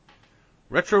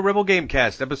Retro Rebel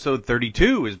Gamecast episode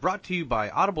 32 is brought to you by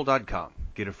Audible.com.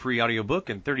 Get a free audiobook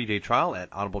and 30-day trial at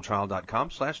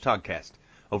audibletrial.com/Toddcast.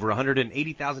 Over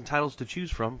 180,000 titles to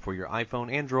choose from for your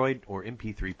iPhone, Android, or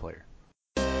MP3 player.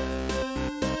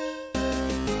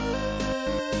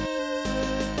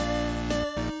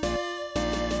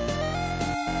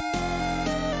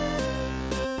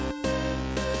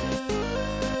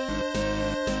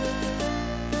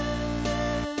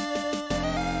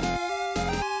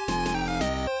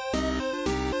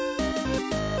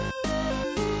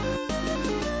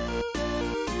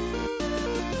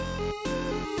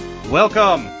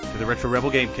 Welcome to the Retro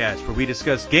Rebel Gamecast, where we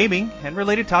discuss gaming and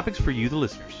related topics for you, the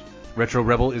listeners. Retro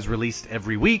Rebel is released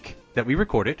every week that we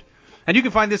record it, and you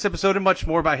can find this episode and much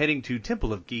more by heading to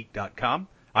templeofgeek.com,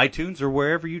 iTunes, or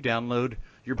wherever you download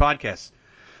your podcasts.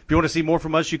 If you want to see more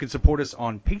from us, you can support us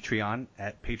on Patreon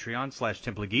at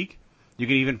patreon.com/templeofgeek. You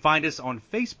can even find us on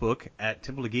Facebook at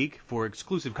Temple of Geek for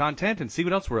exclusive content and see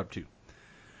what else we're up to.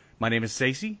 My name is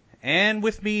Stacey, and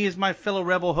with me is my fellow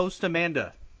Rebel host,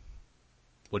 Amanda.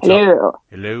 What's up?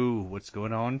 Hello. What's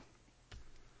going on?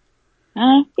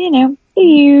 The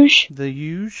huge. The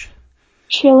huge?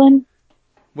 Chilling.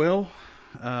 Well,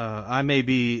 I may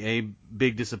be a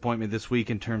big disappointment this week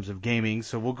in terms of gaming,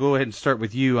 so we'll go ahead and start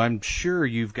with you. I'm sure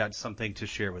you've got something to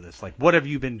share with us. Like, what have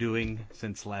you been doing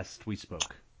since last we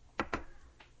spoke?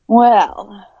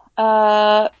 Well,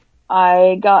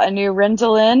 I got a new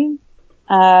rental in.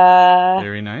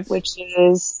 Very nice. Which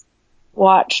is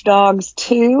Watch Dogs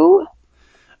 2.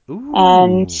 Ooh.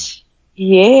 And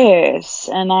yes,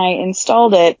 and I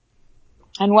installed it.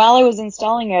 And while I was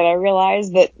installing it, I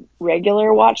realized that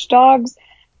regular Watch Dogs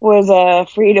was a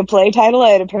free-to-play title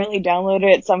I had apparently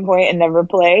downloaded at some point and never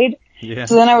played. Yeah.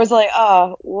 So then I was like,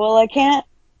 well, I can't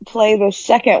play the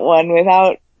second one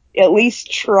without at least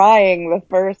trying the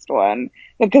first one,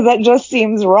 because that just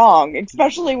seems wrong,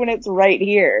 especially when it's right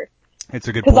here. It's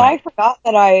a good point. Because I forgot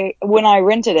that when I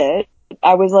rented it,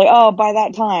 I was like, by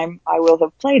that time, I will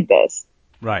have played this.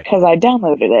 Right. Because I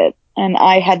downloaded it, and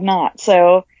I had not.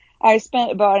 So I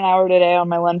spent about an hour today on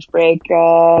my lunch break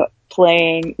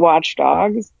playing Watch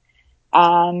Dogs.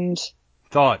 And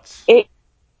thoughts?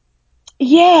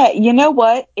 Yeah, you know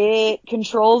what? It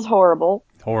controls horrible.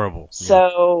 Horrible.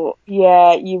 So,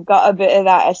 yeah, you've got a bit of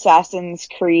that Assassin's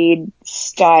Creed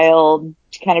style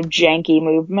kind of janky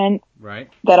movement. Right.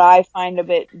 That I find a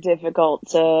bit difficult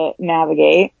to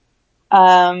navigate.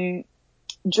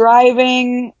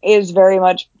 Driving is very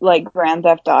much like Grand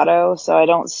Theft Auto, so I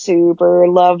don't super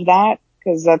love that,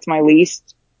 because that's my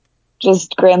least.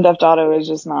 Just Grand Theft Auto is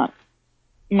just not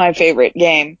my favorite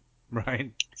game.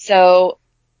 Right. So,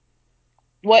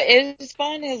 what is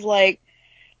fun is like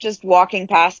just walking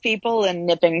past people and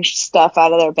nipping stuff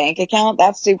out of their bank account.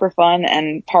 That's super fun,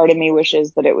 and part of me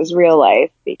wishes that it was real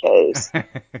life, because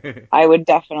I would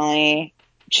definitely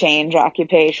change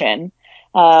occupation.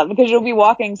 Because you'll be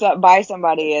walking by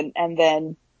somebody and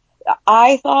then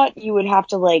I thought you would have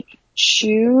to like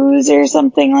choose or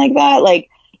something like that. Like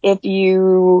if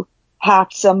you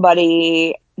hacked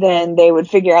somebody, then they would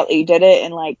figure out that you did it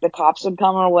and like the cops would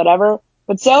come or whatever.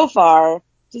 But so far, it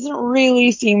doesn't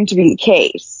really seem to be the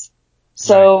case.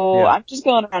 So right. Yeah. I'm just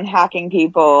going around hacking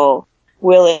people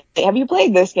willingly. Have you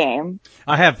played this game?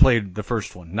 I have played the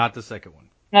first one, not the second one.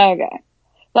 Okay.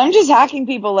 So I'm just hacking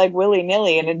people like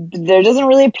willy-nilly, and there doesn't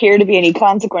really appear to be any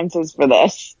consequences for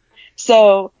this.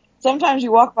 So sometimes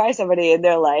you walk by somebody and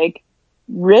they're like,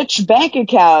 rich bank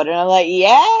account, and I'm like,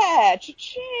 yeah,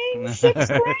 cha-ching,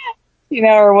 $6,000,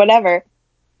 or whatever.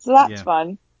 So that's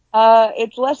fun.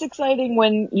 It's less exciting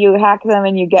when you hack them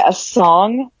and you get a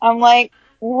song. I'm like,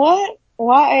 what?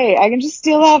 Why? I can just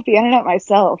steal that off the internet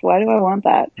myself. Why do I want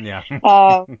that? Yeah.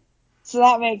 So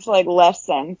that makes like less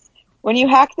sense. When you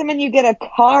hack them and you get a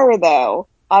car, though,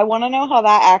 I want to know how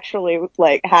that actually,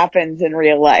 like, happens in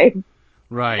real life.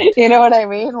 Right. You know what I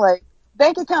mean? Like,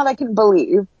 bank account I can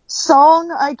believe.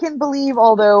 Song I can believe,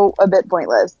 although a bit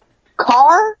pointless.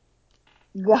 Car?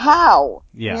 How?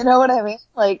 Yeah. You know what I mean?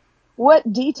 Like,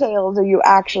 what details are you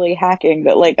actually hacking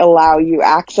that, like, allow you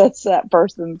access that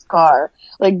person's car?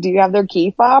 Like, do you have their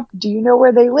key fob? Do you know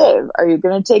where they live? Are you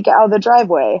going to take it out of the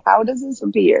driveway? How does this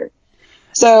appear?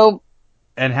 So...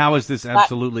 And how is this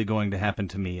absolutely going to happen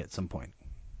to me at some point?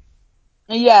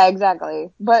 Yeah, exactly.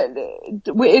 But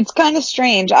it's kind of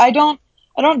strange. I don't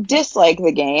dislike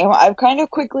the game. I've kind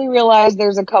of quickly realized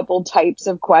there's a couple types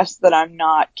of quests that I'm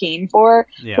not keen for.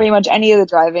 Yeah. Pretty much any of the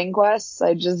driving quests,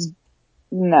 I just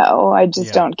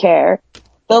don't care.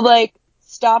 The like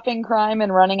stopping crime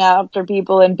and running after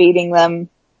people and beating them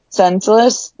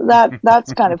senseless,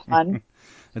 that's kind of fun.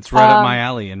 It's right up my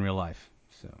alley in real life.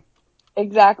 So.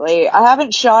 exactly. I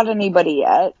haven't shot anybody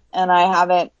yet, and I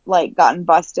haven't like gotten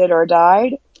busted or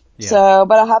died. Yeah. So,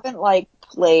 but I haven't like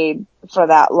played for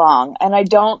that long, and I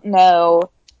don't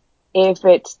know if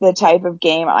it's the type of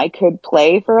game I could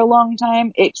play for a long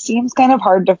time. It seems kind of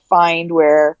hard to find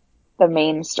where the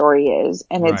main story is,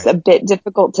 and it's Right. a bit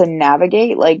difficult to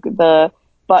navigate. Like the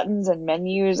buttons and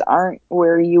menus aren't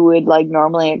where you would like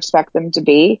normally expect them to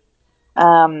be.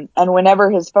 And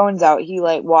whenever his phone's out, he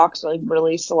like walks like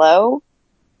really slow.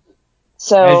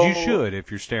 As you So, should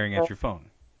if you're staring at your phone.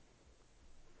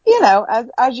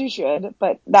 as you should,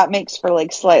 but that makes for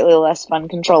like slightly less fun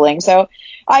controlling. So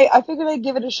I figured I'd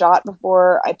give it a shot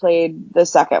before I played the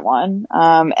second one.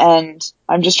 And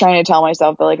I'm just trying to tell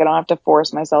myself that like I don't have to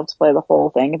force myself to play the whole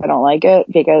thing if I don't like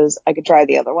it, because I could try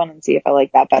the other one and see if I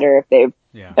like that better, if they've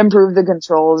Yeah. improved the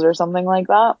controls or something like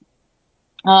that.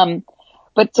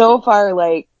 But so far,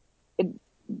 like,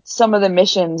 some of the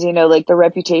missions, like the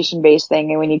reputation based thing,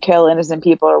 and when you kill innocent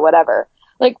people or whatever,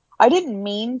 like, I didn't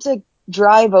mean to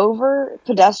drive over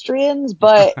pedestrians,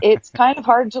 but it's kind of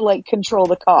hard to like control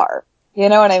the car. You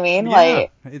know what I mean? Yeah,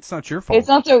 Like, it's not your it's fault.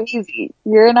 not so easy.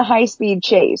 You're in a high speed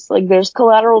chase. Like, there's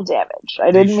collateral damage.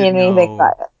 I They didn't should mean anything by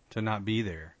know it. to not be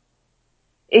there.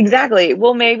 Exactly.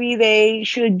 Well, maybe they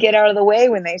should get out of the way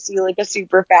when they see like a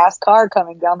super fast car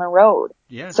coming down the road.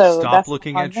 Yeah, So stop that's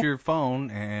looking on at me. your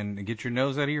phone and get your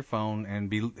nose out of your phone and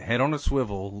be head on a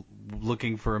swivel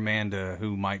looking for Amanda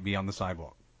who might be on the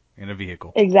sidewalk in a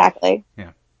vehicle. Exactly. Yeah, I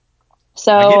get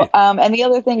So, it. and the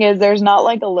other thing is there's not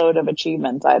like a load of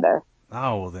achievements either.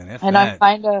 Oh, well then, F And I'm that.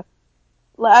 kind of,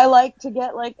 I like to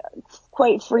get like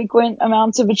quite frequent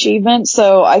amounts of achievements.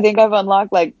 So I think I've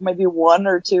unlocked like maybe one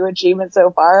or two achievements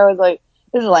so far. I was like,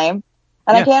 this is lame.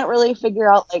 And I Yeah, can't really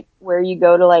figure out like where you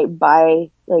go to like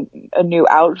buy like a new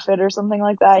outfit or something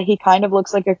like that. He kind of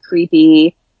looks like a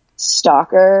creepy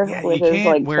stalker yeah, with you his can't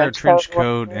like wear a trench coat trench or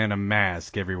coat whatever. and a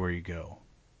mask everywhere you go.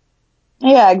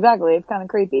 Yeah, exactly. It's kind of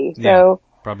creepy. Yeah, So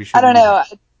probably I shouldn't don't do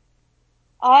that. know.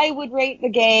 I would rate the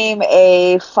game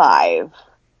a 5.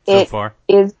 So It far,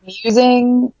 is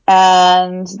amusing,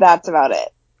 and that's about it.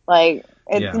 Like,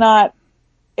 yeah,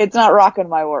 it's not rocking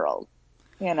my world.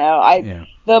 yeah,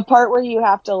 The part where you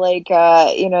have to like,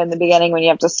 in the beginning when you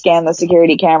have to scan the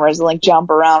security cameras and like jump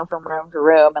around from room to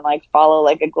room and like follow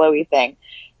like a glowy thing.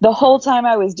 The whole time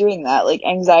I was doing that, like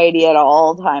anxiety at an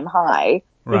all-time high,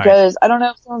 right. because I don't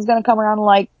know if someone's gonna come around and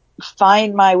like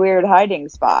find my weird hiding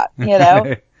spot.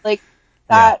 Like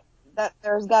Yeah, that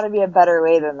there's got to be a better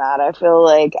way than that. I feel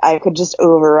like I could just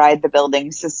override the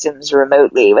building systems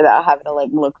remotely without having to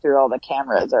like look through all the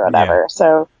cameras or yeah. whatever.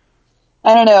 So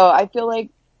I don't know. I feel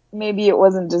like maybe it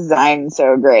wasn't designed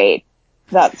so great.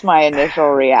 That's my initial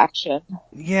reaction.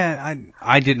 Yeah,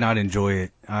 I did not enjoy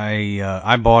it.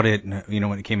 I bought it,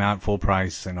 when it came out full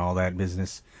price and all that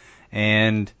business,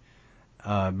 and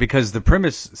because the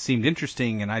premise seemed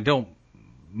interesting, and I don't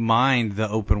mind the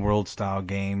open world style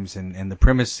games, and the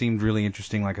premise seemed really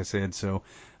interesting, like I said. So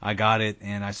I got it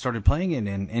and I started playing it,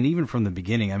 and even from the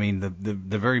beginning, I mean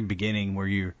the very beginning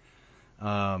where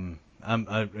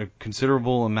a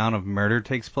considerable amount of murder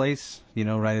takes place,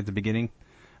 right at the beginning.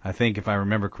 I think if I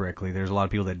remember correctly, there's a lot of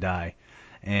people that die.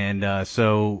 And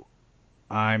so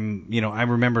I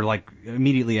remember like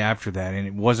immediately after that, and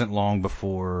it wasn't long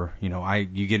before,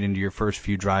 you get into your first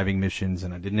few driving missions,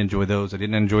 and I didn't enjoy those. I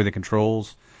didn't enjoy the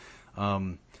controls.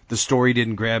 The story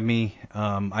didn't grab me.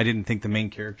 I didn't think the main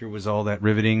character was all that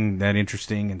riveting, that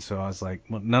interesting, and so I was like,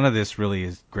 well, none of this really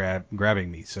is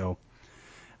grabbing me. So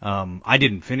I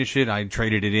didn't finish it. I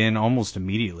traded it in almost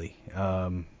immediately.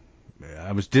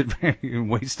 I was did a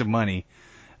waste of money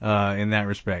in that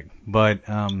respect, but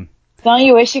Don't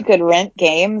you wish you could rent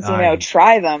games? I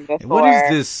Try them what is before you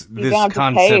this don't have to pay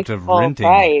concept of full renting?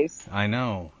 price. I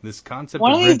know this concept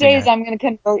One of of these renting. days I'm going to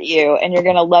convert you and you're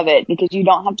going to love it because you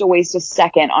don't have to waste a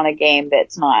second on a game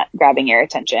that's not grabbing your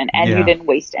attention and you Yeah, didn't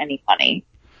waste any money.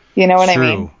 You know it's what I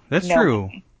mean? true. That's No true.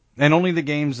 money. And only the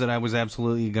games that I was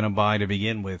absolutely going to buy to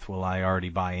begin with will I already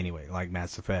buy anyway, like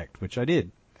Mass Effect, which I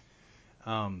did.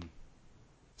 Um,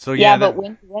 so Yeah, yeah, but that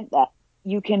when you rent that,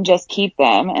 you can just keep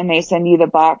them and they send you the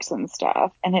box and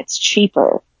stuff and it's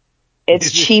cheaper. It's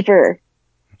is it. cheaper.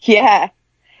 Yeah.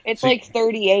 It's So like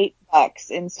 $38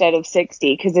 instead of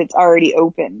 60 because it's already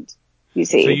opened. You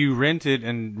so see. you rent it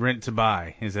and rent to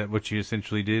buy. Is that what you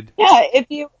essentially did? Yeah, if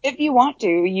you want to,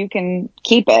 you can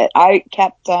keep it. I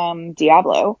kept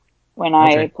Diablo when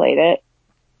I Okay, played it.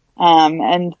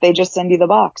 And they just send you the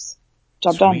box.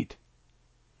 Job done. sweet.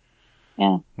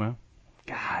 Yeah. Well,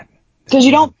 God, Because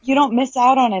that was a you don't miss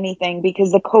out on anything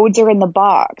because the codes are in the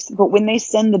box. But when they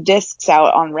send the discs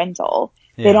out on rental,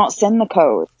 they yeah, don't send the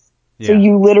codes. So Yeah.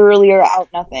 you literally are out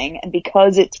nothing. And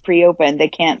because it's pre-opened, they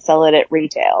can't sell it at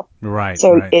retail. Right.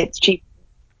 So Right. it's cheap.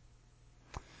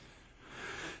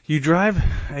 You drive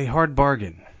a hard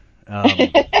bargain.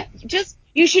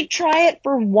 You should try it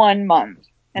for 1 month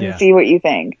and Yeah. see what you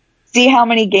think. See how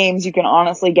many games you can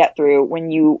honestly get through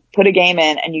when you put a game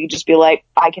in and you just be like,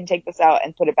 I can take this out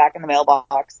and put it back in the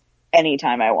mailbox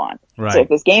anytime I want. Right. So if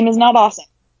this game is not awesome,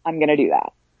 I'm going to do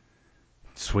that.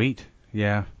 Sweet.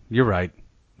 Yeah, you're right.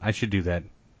 I should do that.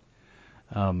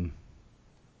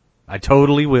 I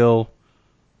totally will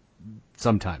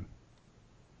sometime.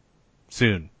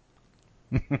 Soon.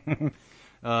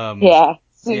 Yeah.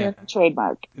 Soon Yeah.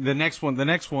 trademark. The next one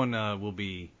will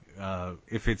be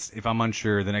if I'm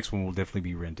unsure, the next one will definitely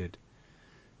be rented.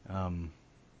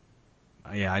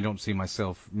 Yeah, I don't see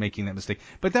myself making that mistake.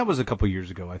 But that was a couple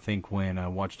years ago, I think,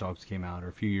 when Watch Dogs came out, or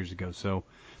a few years ago. So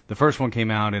the first one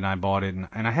came out, and I bought it,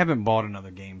 and I haven't bought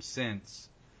another game since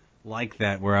like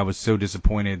that, where I was so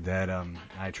disappointed that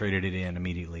I traded it in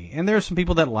immediately. And there are some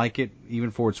people that like it,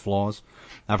 even for its flaws.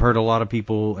 I've heard a lot of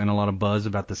people and a lot of buzz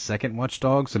about the second Watch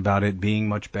Dogs, about it being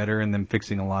much better and them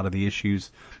fixing a lot of the issues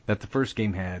that the first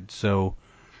game had. So,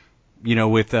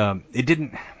 with it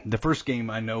didn't. The first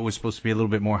game I know was supposed to be a little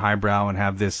bit more highbrow and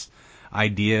have this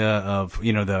idea of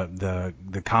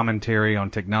the commentary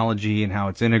on technology and how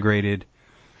it's integrated.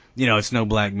 It's no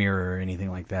Black Mirror or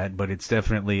anything like that, but it's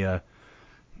definitely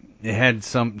it had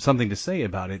something to say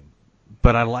about it.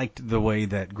 But I liked the way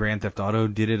that Grand Theft Auto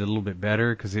did it a little bit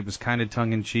better, because it was kind of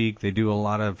tongue in cheek. They do a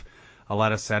lot of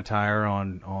satire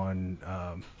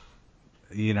on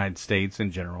the United States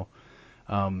in general,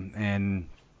 and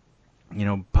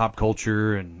pop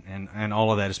culture and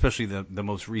all of that, especially the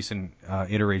most recent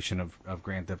iteration of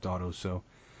Grand Theft Auto. So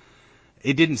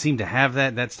it didn't seem to have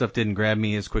that. That stuff didn't grab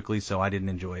me as quickly, so I didn't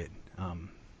enjoy it.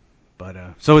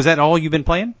 So is that all you've been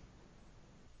playing?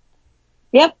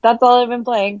 Yep, that's all I've been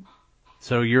playing.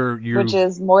 So Which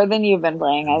is more than you've been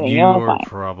playing. I think you you're are fine.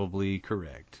 probably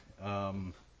correct.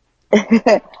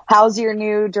 How's your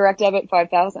new Direct Debit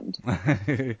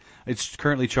 5000? It's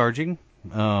currently charging.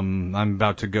 I'm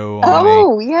about to go on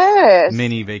Oh, a yes.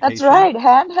 mini vacation. That's right.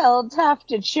 Handhelds have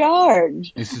to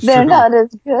charge. This is They're true. not as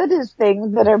good as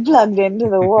things that are plugged into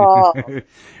the wall.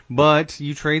 But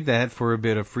you trade that for a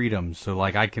bit of freedom. So,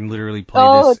 I can literally play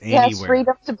Oh, this yes, anywhere.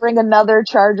 freedom to bring another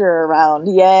charger around.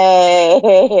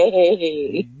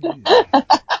 Yay!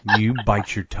 You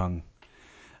bite your tongue.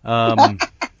 In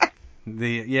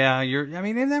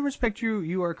that respect,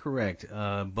 you are correct.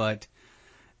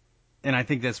 And I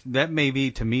think that may be,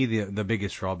 to me, the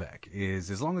biggest drawback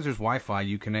is, as long as there's Wi-Fi,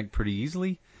 you connect pretty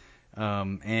easily,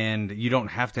 and you don't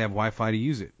have to have Wi-Fi to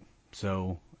use it.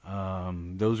 So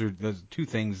those are two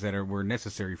things that were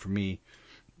necessary for me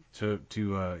to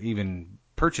even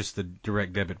purchase the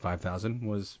Direct Debit 5000,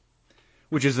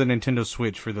 which is the Nintendo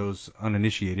Switch for those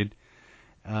uninitiated.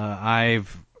 I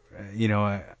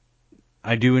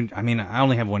do. I mean, I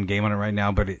only have one game on it right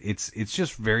now, but it's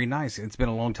just very nice. It's been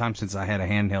a long time since I had a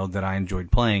handheld that I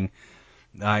enjoyed playing.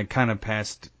 I kind of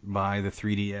passed by the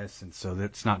 3DS, and so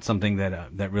that's not something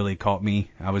that really caught me.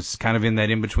 I was kind of in that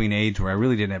in-between age where I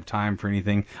really didn't have time for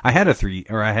anything. I had a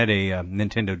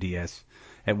Nintendo DS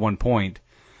at one point,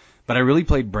 but I really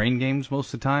played brain games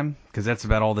most of the time, because that's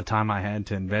about all the time I had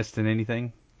to invest in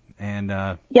anything. And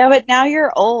Yeah, but now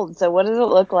you're old, so what does it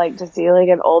look like to see like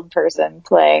an old person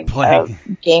playing a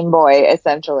Game Boy,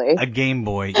 essentially? A Game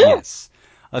Boy, yes.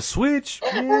 A Switch,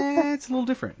 it's a little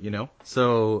different,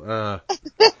 So,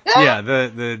 yeah,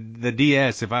 the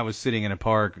DS, if I was sitting in a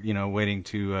park, waiting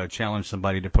to challenge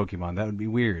somebody to Pokemon, that would be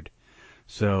weird.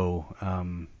 So, I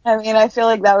mean, I feel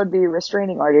like that would be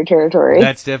restraining order territory.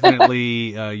 That's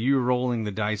definitely you rolling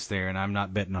the dice there, and I'm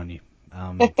not betting on you.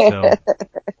 So,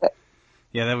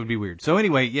 yeah, that would be weird. So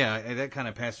anyway, yeah, that kind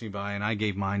of passed me by, and I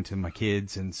gave mine to my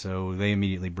kids, and so they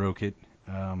immediately broke it.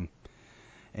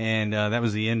 And that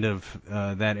was the end of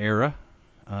that era.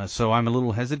 So I'm a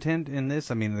little hesitant in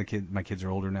this. I mean, my kids are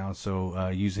older now, so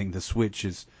using the Switch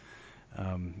is,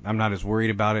 I'm not as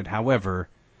worried about it. However,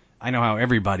 I know how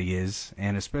everybody is,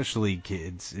 and especially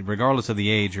kids, regardless of the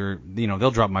age, or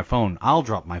they'll drop my phone. I'll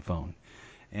drop my phone,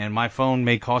 and my phone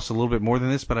may cost a little bit more than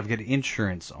this, but I've got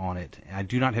insurance on it. I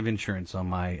do not have insurance on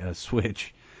my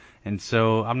Switch, and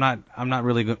so I'm not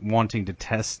really wanting to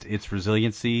test its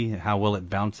resiliency, how well it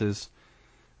bounces.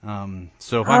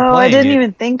 So if I'm playing I didn't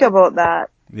even think about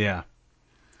that. Yeah.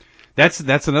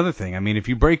 That's another thing. I mean, if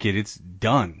you break it, it's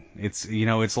done. It's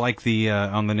it's like the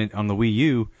on the Wii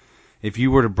U. If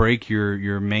you were to break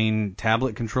your main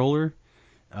tablet controller,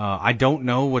 I don't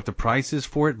know what the price is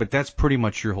for it, but that's pretty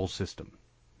much your whole system.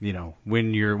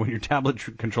 When your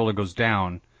tablet controller goes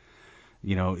down,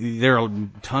 there are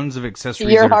tons of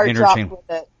accessories Your that are heart drops interchangeable.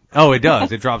 with it. Oh, it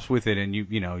does. It drops with it, and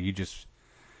you just,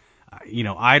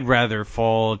 I'd rather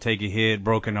fall, take a hit,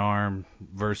 broken arm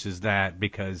versus that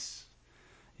because,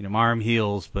 my arm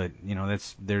heals, but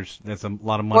that's a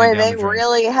lot of money Boy, down they the drain.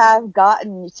 really have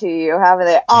gotten to you, haven't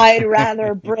they? I'd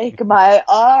rather break my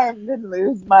arm than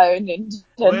lose my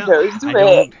Well, Nintendo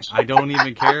Switch. I don't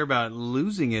even care about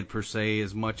losing it per se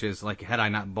as much as like had I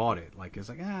not bought it. Like it's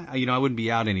like I wouldn't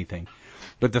be out anything.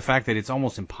 But the fact that it's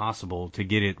almost impossible to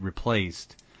get it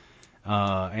replaced,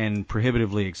 and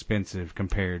prohibitively expensive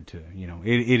compared to,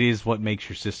 it is what makes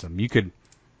your system. You could,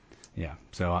 yeah.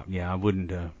 So I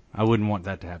wouldn't want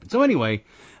that to happen. So anyway,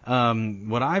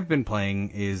 what I've been playing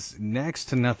is next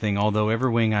to nothing. Although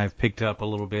Everwing I've picked up a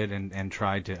little bit and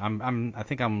tried to. I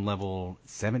think I'm level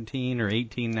 17 or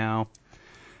 18 now,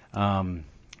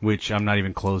 which I'm not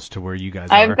even close to where you guys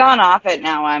I've are. gone off it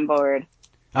now. I'm bored.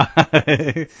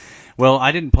 Well,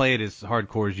 I didn't play it as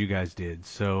hardcore as you guys did,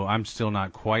 so I'm still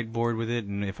not quite bored with it.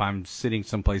 And if I'm sitting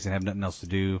someplace and have nothing else to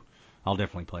do, I'll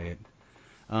definitely play it.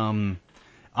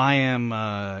 I am,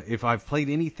 if I've played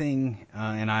anything,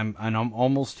 and I'm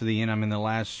almost to the end. I'm in the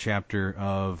last chapter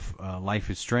of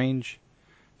Life is Strange,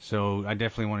 so I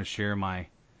definitely want to share my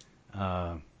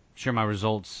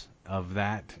results of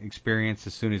that experience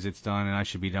as soon as it's done, and I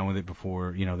should be done with it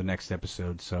before the next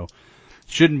episode. So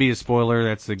shouldn't be a spoiler.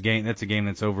 That's a game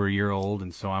that's over a year old,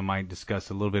 and so I might discuss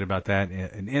a little bit about that,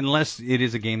 unless it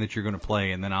is a game that you're going to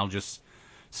play, and then I'll just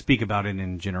speak about it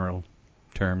in general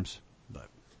terms. But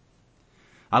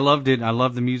I loved it. I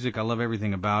love the music. I love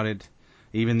everything about it,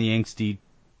 even the angsty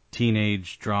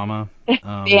teenage drama. The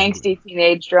angsty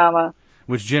teenage drama.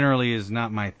 Which generally is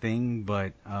not my thing,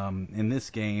 but in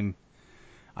this game,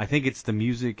 I think it's the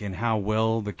music and how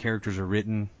well the characters are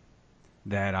written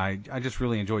that I just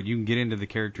really enjoyed. You can get into the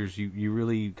characters. You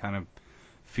really kind of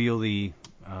feel the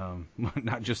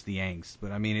not just the angst,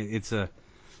 but I mean it's a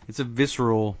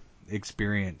visceral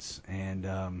experience,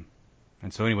 and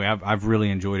so anyway, I've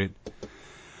really enjoyed it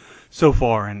so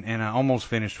far, and I almost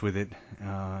finished with it,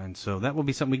 and so that will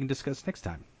be something we can discuss next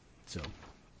time. So,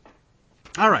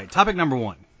 all right, topic number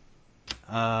one.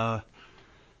 One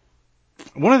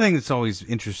of the things that's always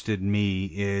interested me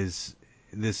is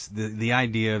the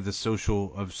idea of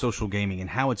social gaming and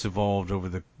how it's evolved over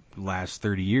the last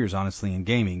 30 years, honestly, in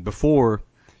gaming. Before,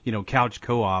 couch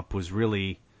co-op was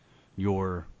really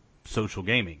your social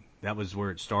gaming. That was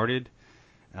where it started,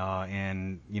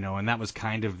 and that was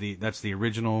kind of that's the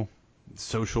original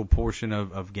social portion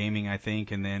of gaming, I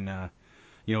think, and then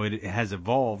it has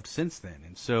evolved since then.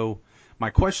 And so my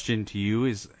question to you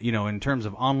is, in terms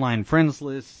of online friends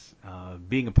lists,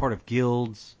 being a part of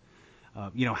guilds,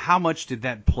 how much did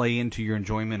that play into your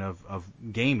enjoyment of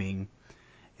gaming?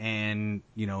 And,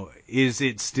 does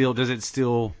it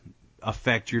still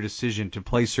affect your decision to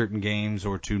play certain games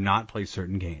or to not play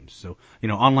certain games? So,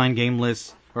 online game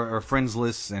lists or friends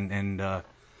lists and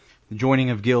joining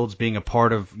of guilds, being a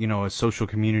part of, a social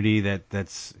community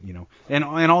that's, and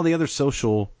all the other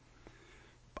social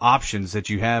options that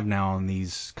you have now on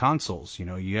these consoles.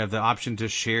 You have the option to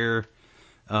share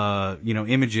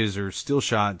images or still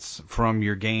shots from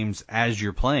your games as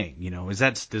you're playing.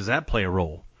 Does that play a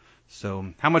role?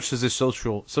 So how much does this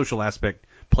social aspect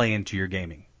play into your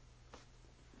gaming?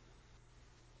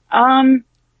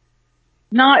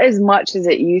 Not as much as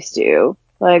it used to.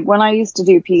 Like when I used to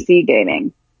do PC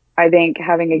gaming, I think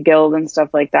having a guild and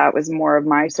stuff like that was more of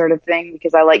my sort of thing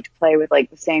because I like to play with like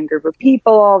the same group of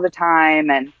people all the time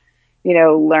and,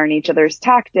 learn each other's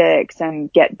tactics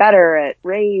and get better at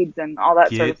raids and all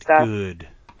that sort of stuff.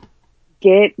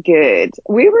 Get good.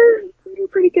 We were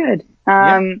pretty good.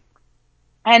 Yeah.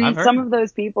 And some of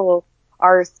those people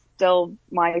are still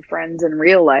my friends in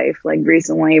real life. Like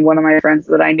recently, one of my friends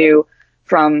that I knew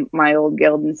from my old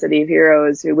guild in City of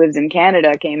Heroes who lives in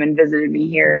Canada came and visited me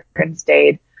here and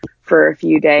stayed for a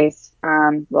few days.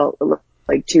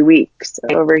 Like 2 weeks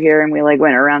over here, and we like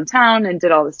went around town and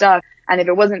did all the stuff. And if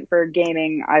it wasn't for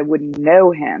gaming, I wouldn't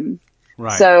know him.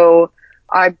 Right. So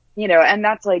and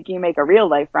that's like you make a real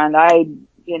life friend. I,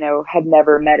 had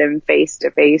never met him face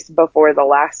to face before the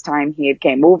last time he had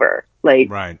came over. Like,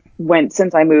 right.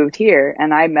 Since I moved here,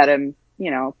 and I met him,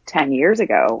 10 years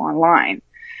ago online.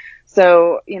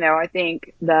 So, I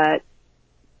think that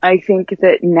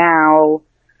now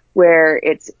where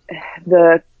it's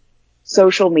the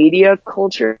social media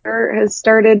culture has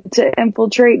started to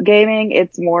infiltrate gaming,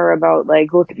 it's more about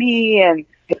like, look at me and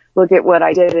look at what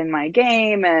I did in my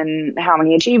game and how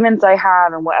many achievements I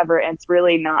have and whatever. And it's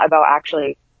really not about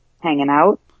actually hanging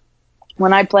out.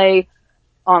 When I play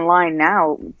online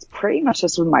now, it's pretty much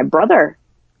just with my brother.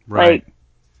 Right. Like,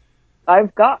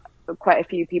 I've got quite a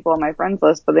few people on my friends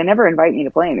list, but they never invite me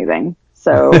to play anything.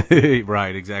 So,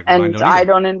 right, exactly. Mine and don't I either.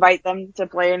 don't invite them to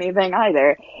play anything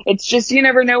either. It's just, you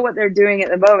never know what they're doing at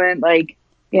the moment. Like,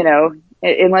 you know,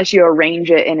 unless you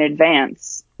arrange it in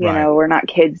advance, you Right. know, we're not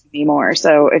kids anymore.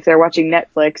 So if they're watching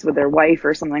Netflix with their wife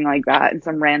or something like that and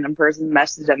some random person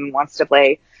messages them and wants to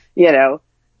play, you know,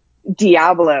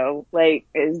 Diablo, like,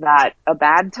 is that a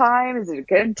bad time? Is it a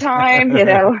good time? You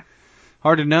know?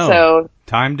 Hard to know. So,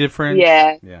 Time difference.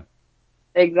 yeah, Yeah.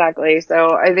 exactly.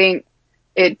 So I think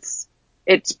it's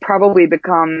probably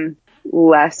become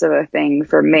less of a thing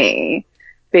for me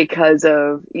because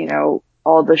of, you know,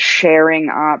 all the sharing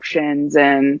options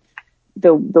and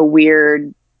the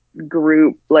weird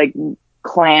group, like,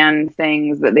 clan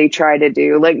things that they try to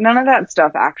do. Like, none of that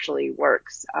stuff actually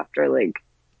works after, like,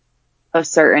 a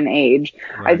certain age.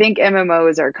 I Right. think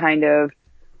MMOs are kind of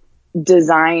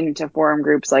designed to form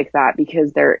groups like that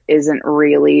because there isn't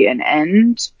really an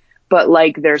end, but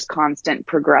like there's constant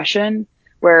progression.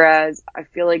 Whereas I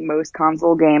feel like most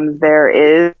console games there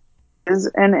is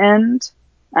an end,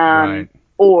 Right.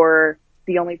 or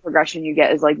the only progression you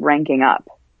get is like ranking up.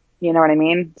 You know what I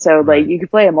mean? So like Right. you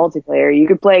could play a multiplayer, you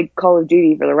could play Call of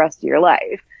Duty for the rest of your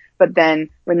life. But then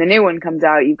when the new one comes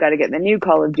out, you've got to get the new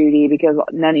Call of Duty because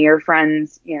none of your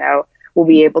friends, you know, will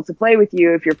be able to play with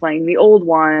you if you're playing the old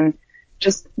one.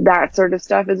 Just that sort of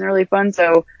stuff isn't really fun.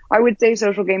 So I would say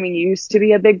social gaming used to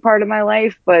be a big part of my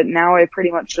life, but now I pretty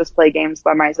much just play games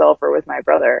by myself or with my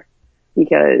brother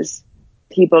because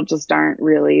people just aren't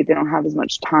really, they don't have as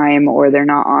much time, or they're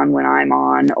not on when I'm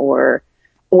on, or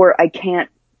I can't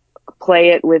play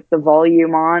it with the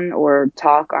volume on or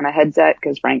talk on a headset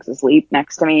because Frank's asleep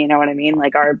next to me. You know what I mean?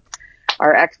 Like our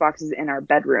Xbox is in our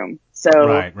bedroom, so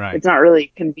Right. Right. it's not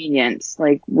really convenient.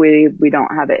 Like we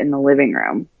don't have it in the living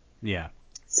room. Yeah.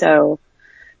 So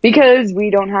because we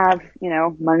don't have, you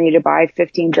know, money to buy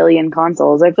 15 billion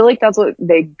consoles, I feel like that's what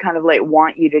they kind of like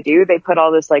want you to do. They put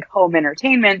all this like home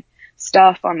entertainment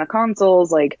stuff on the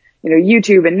consoles, like, you know,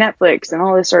 YouTube and Netflix and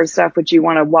all this sort of stuff, which you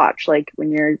want to watch, like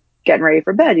when you're getting ready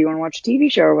for bed, you want to watch a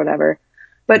TV show or whatever.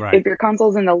 But Right. if your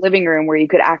console's in the living room where you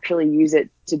could actually use it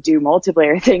to do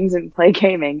multiplayer things and play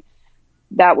gaming,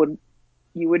 that would,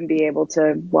 you wouldn't be able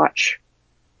to watch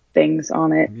things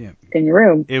on it Yeah. in your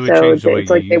room. It would So change the way it's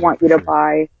you like they use it want for you to sure.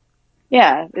 buy,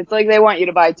 yeah, it's like they want you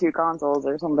to buy two consoles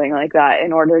or something like that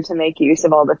in order to make use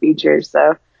of all the features.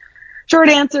 So short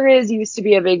answer is used to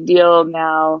be a big deal.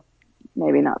 Now,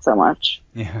 maybe not so much.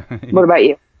 Yeah. What about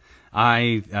you?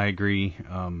 I agree.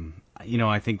 You know,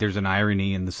 I think there's an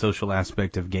irony in the social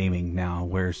aspect of gaming now,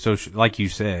 where social, like you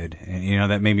said, and you know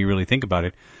that made me really think about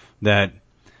it. That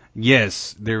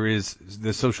yes, there is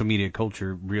the social media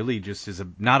culture really just is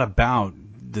not about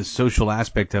the social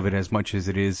aspect of it as much as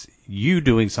it is you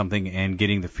doing something and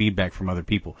getting the feedback from other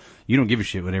people. You don't give a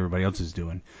shit what everybody else is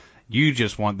doing. You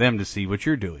just want them to see what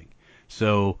you're doing.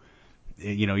 So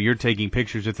you know, you're taking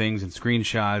pictures of things and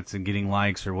screenshots and getting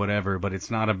likes or whatever, but it's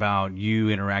not about you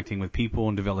interacting with people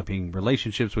and developing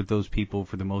relationships with those people.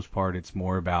 For the most part, it's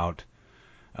more about,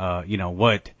 you know,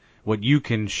 what you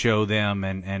can show them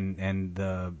and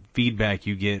the feedback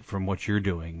you get from what you're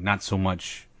doing, not so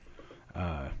much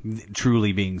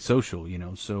truly being social, you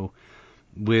know. So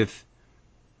with,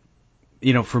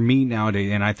 you know, for me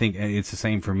nowadays, and I think it's the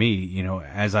same for me, you know,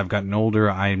 as I've gotten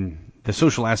older, the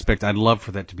social aspect, I'd love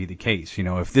for that to be the case. You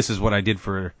know, if this is what I did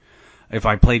if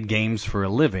I played games for a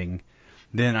living,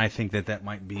 then I think that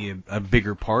might be a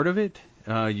bigger part of it.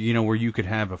 You know, where you could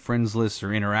have a friends list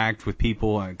or interact with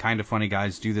people. Kind of funny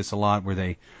guys do this a lot,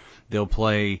 where they'll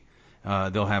play,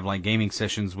 they'll have like gaming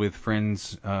sessions with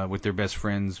friends, with their best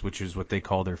friends, which is what they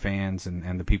call their fans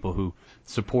and the people who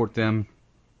support them.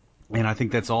 And I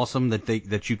think that's awesome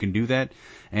that you can do that.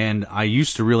 And I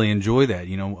used to really enjoy that.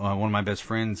 You know, one of my best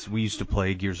friends, we used to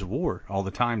play Gears of War all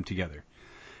the time together,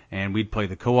 and we'd play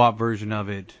the co-op version of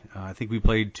it. I think we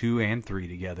played 2 and 3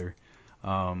 together.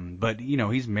 But you know,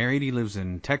 he's married. He lives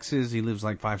in Texas. He lives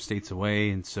like 5 states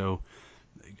away, and so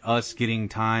us getting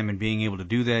time and being able to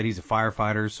do that. He's a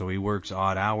firefighter, so he works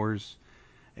odd hours.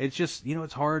 It's just, you know,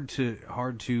 it's hard to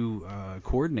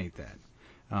coordinate that.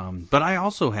 But I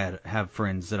also have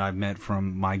friends that I've met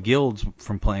from my guilds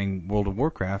from playing World of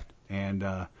Warcraft, and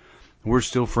we're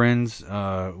still friends.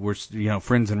 We're you know,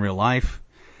 friends in real life,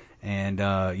 and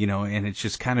you know, and it's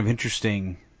just kind of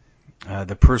interesting,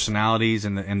 the personalities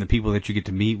and the people that you get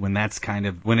to meet when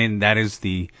that is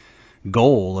the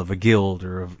goal of a guild,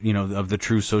 or of, you know, of the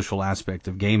true social aspect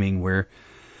of gaming, where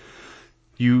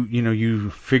you know, you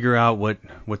figure out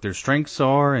what their strengths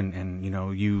are, and you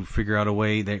know, you figure out a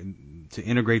way that to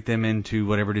integrate them into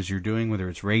whatever it is you're doing, whether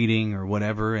it's raiding or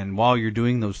whatever. And while you're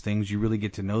doing those things, you really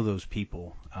get to know those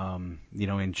people,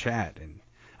 in chat. And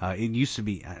it used to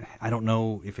be, I don't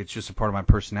know if it's just a part of my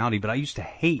personality, but I used to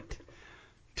hate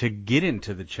to get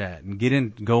into the chat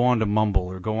and go on to Mumble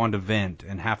or go on to Vent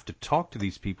and have to talk to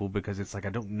these people because it's like I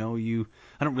don't know you.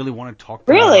 I don't really want to talk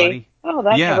to Really? anybody. Oh,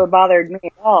 that Yeah. never bothered me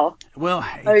at all. Well,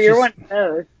 Oh, you're one of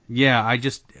those. Yeah,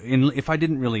 if I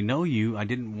didn't really know you, I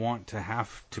didn't want to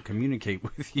have to communicate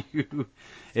with you.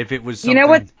 If it was something. You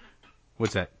know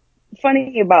what's that?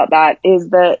 Funny about that is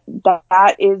that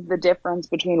is the difference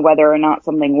between whether or not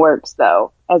something works,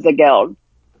 though, as a guild.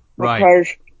 Right. Because,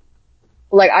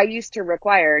 like, I used to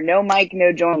require no mic,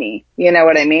 no joiny. You know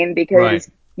what I mean? Because Right.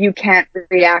 you can't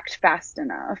react fast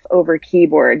enough over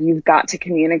keyboard. You've got to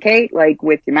communicate, like,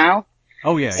 with your mouth.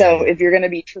 Oh, yeah. So yeah. if you're going to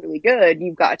be truly good,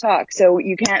 you've got to talk. So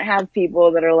you can't have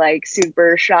people that are, like,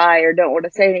 super shy or don't want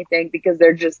to say anything because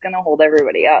they're just going to hold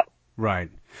everybody up. Right.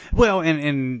 Well,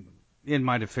 and in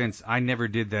my defense, I never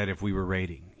did that if we were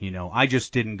raiding. I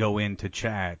just didn't go into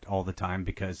chat all the time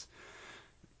because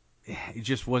it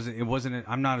just wasn't.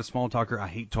 I'm not a small talker. I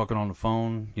hate talking on the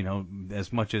phone.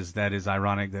 As much as that is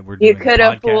ironic that we're doing You could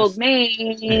a have podcast. fooled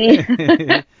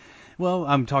me. Well,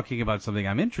 I'm talking about something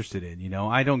I'm interested in.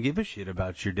 I don't give a shit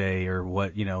about your day or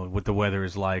what the weather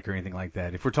is like or anything like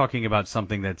that. If we're talking about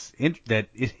something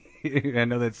I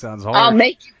know that sounds harsh. I'll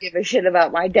make you give a shit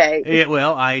about my day. Yeah,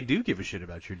 well, I do give a shit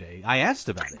about your day. I asked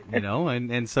about it,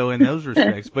 and so in those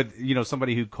respects, but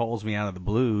somebody who calls me out of the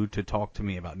blue to talk to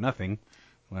me about nothing,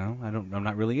 well, I'm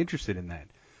not really interested in that.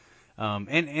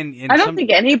 And I don't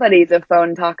think anybody's a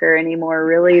phone talker anymore,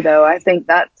 really, though. I think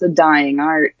that's a dying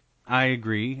art. I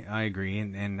agree,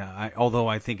 and although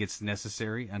I think it's a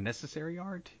necessary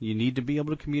art, you need to be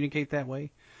able to communicate that way.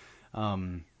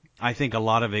 I think a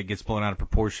lot of it gets blown out of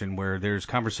proportion where there's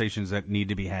conversations that need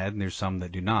to be had and there's some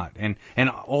that do not. And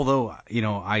although,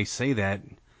 I say that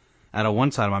out of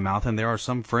one side of my mouth, and there are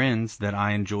some friends that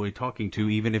I enjoy talking to,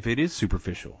 even if it is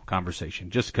superficial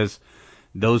conversation, just because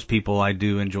those people I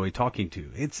do enjoy talking to.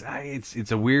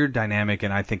 It's a weird dynamic,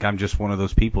 and I think I'm just one of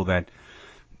those people that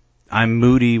I'm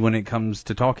moody when it comes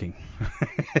to talking.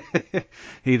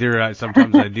 Either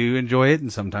sometimes I do enjoy it,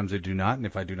 and sometimes I do not. And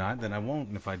if I do not, then I won't.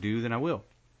 And if I do, then I will.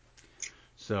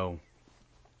 So,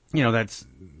 that's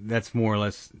more or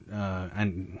less,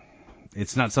 and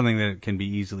it's not something that can be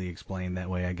easily explained that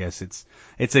way. I guess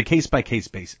it's a case by case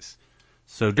basis.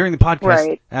 So during the podcast,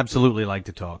 Right. Absolutely like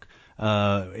to talk.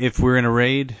 If we're in a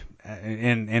raid,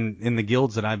 and in the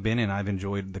guilds that I've been in, I've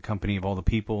enjoyed the company of all the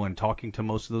people and talking to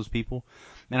most of those people.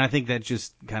 And I think that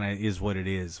just kind of is what it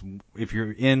is. If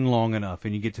you're in long enough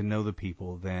and you get to know the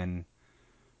people, then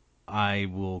I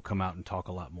will come out and talk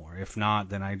a lot more. If not,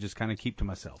 then I just kind of keep to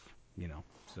myself,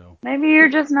 So Maybe you're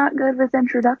just not good with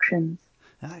introductions.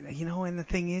 And the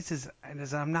thing is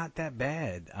I'm not that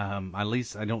bad. At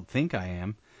least I don't think I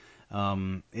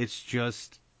am. It's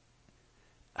just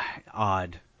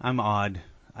odd. I'm odd.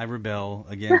 I rebel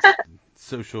against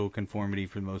social conformity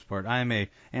for the most part. I'm a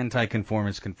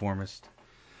anti-conformist.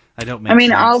 I don't make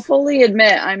sense. I'll fully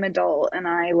admit I'm adult and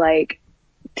I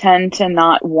tend to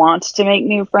not want to make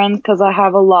new friends because I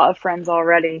have a lot of friends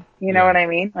already. You know what I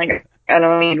mean? Like, I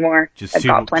don't need more. Just I've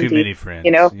got plenty, too many friends.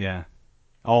 Yeah.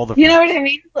 All the friends. You know what I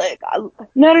mean? Like,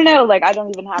 no. Like, I don't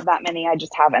even have that many. I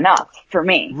just have enough for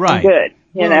me. Right. I'm good.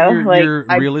 You're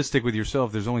realistic with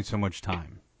yourself. There's only so much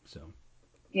time. So.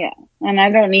 Yeah. And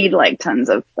I don't need tons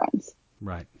of friends.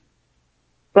 Right.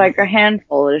 Like a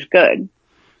handful is good.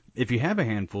 If you have a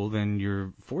handful, then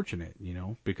you're fortunate,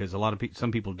 because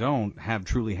some people don't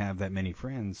truly have that many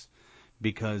friends,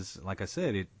 because, like I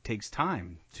said, it takes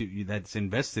time that's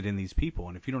invested in these people,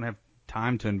 and if you don't have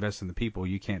time to invest in the people,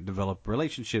 you can't develop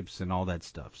relationships and all that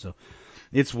stuff. So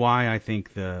it's why I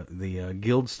think the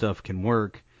guild stuff can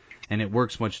work, and it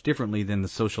works much differently than the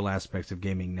social aspects of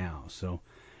gaming now. So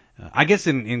I guess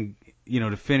in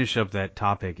to finish up that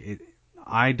topic,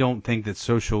 I don't think that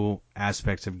social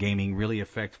aspects of gaming really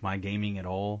affect my gaming at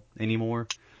all anymore,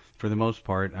 for the most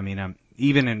part.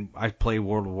 I play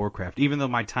World of Warcraft, even though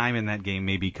my time in that game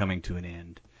may be coming to an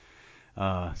end,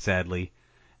 sadly.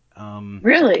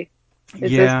 Really?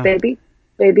 Is this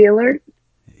baby alert?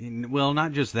 Well,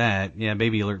 not just that. Yeah,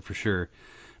 baby alert for sure.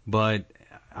 But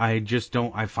I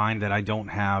find that I don't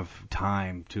have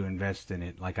time to invest in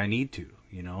it like I need to,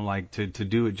 to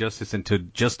do it justice and to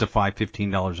justify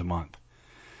 $15 a month.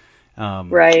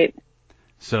 Right.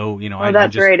 So,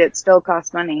 that's right. It still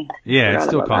costs money. Yeah, it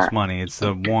still costs money. It's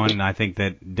the one I think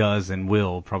that does and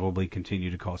will probably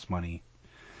continue to cost money.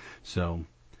 So,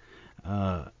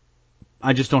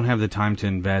 I just don't have the time to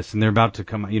invest, and they're about to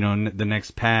come. The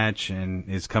next patch and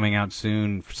is coming out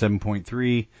soon for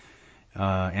 7.3,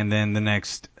 and then the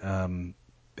next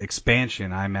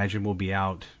expansion I imagine will be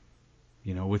out,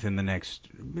 within the next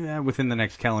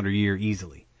calendar year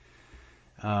easily.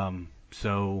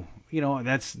 So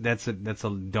that's a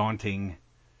daunting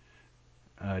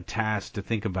task to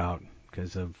think about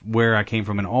because of where I came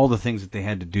from and all the things that they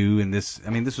had to do. And this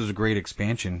was a great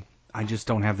expansion. I just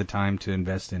don't have the time to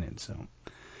invest in it. So,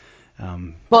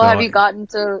 have you gotten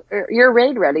to? You're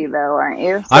raid ready though, aren't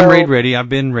you? I'm raid ready. I've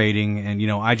been raiding,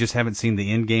 and I just haven't seen the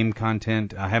in-game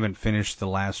content. I haven't finished the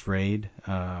last raid.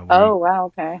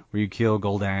 Wow, okay. Where you kill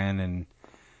Gul'dan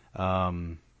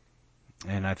and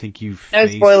I think you No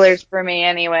spoilers for me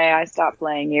anyway. I stopped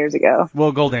playing years ago.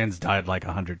 Well, Gul'dan's died like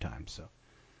 100 times, so.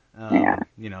 Yeah.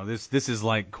 This is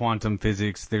like quantum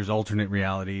physics. There's alternate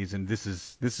realities, and this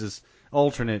is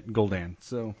alternate Gul'dan.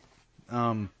 So,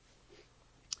 from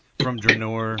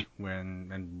Draenor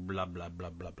and blah blah blah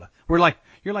blah blah. You're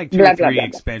like two or three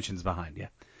expansions behind, yeah.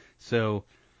 So,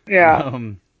 yeah.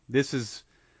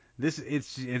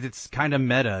 It's kind of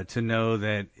meta to know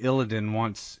that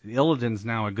Illidan's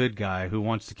now a good guy who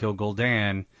wants to kill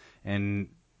Gul'dan, and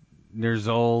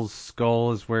Ner'zhul's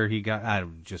skull is where he got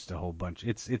just a whole bunch.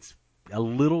 It's a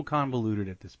little convoluted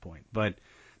at this point, but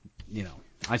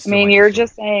I still you're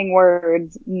just saying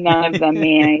words. None of them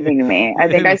mean anything to me. I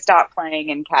think I stopped playing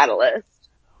in Catalyst.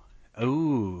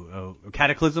 Oh,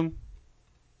 Cataclysm?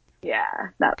 Yeah,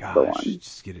 that's the one.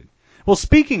 Just get it. Well,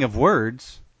 speaking of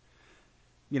words,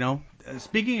 do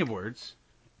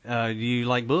you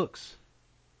like books?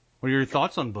 What are your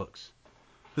thoughts on books?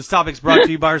 This topic's brought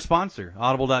to you by our sponsor,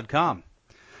 Audible.com.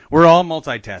 We're all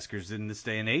multitaskers in this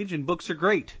day and age, and books are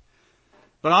great.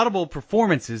 But Audible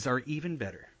performances are even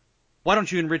better. Why don't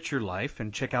you enrich your life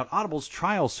and check out Audible's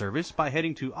trial service by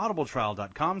heading to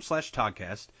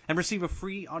audibletrial.com/Toddcast and receive a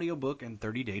free audiobook and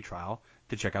 30-day trial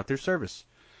to check out their service.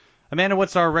 Amanda,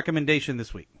 what's our recommendation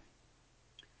this week?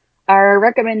 Our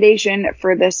recommendation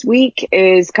for this week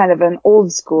is kind of an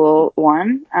old school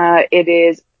one. It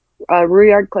is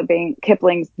Rudyard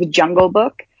Kipling's The Jungle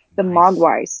Book, the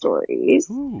Mogwai stories.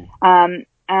 And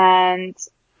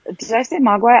did I say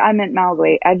Mogwai? I meant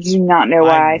Mowgli. I do not know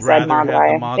why I said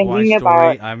Mogwai. I'm thinking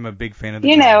about. I'm a big fan of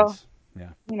the dragons. Yeah.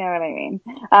 You know what I mean.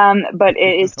 But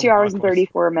it is 2 hours and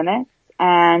 34 minutes,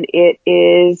 and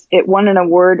it won an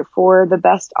award for the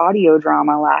best audio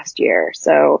drama last year.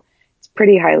 So it's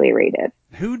pretty highly rated.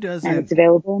 Who doesn't? And it's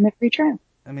available in the free trial.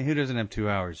 Who doesn't have 2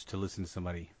 hours to listen to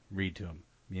somebody read to them?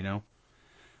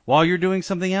 While you're doing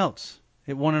something else,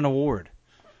 it won an award.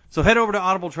 So head over to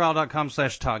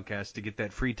audibletrial.com/Toddcast to get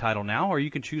that free title now, or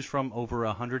you can choose from over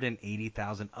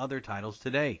 180,000 other titles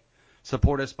today.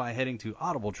 Support us by heading to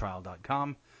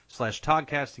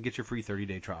audibletrial.com/Toddcast and get your free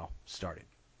 30-day trial started.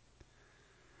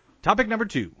 Topic number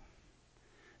 2.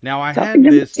 Now I had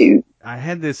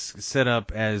this set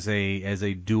up as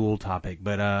a dual topic,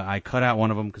 but I cut out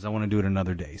one of them because I want to do it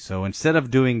another day. So instead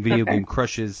of doing video game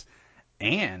crushes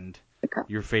and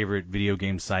your favorite video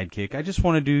game sidekick, I just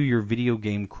want to do your video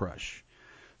game crush.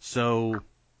 So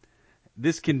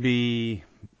this can be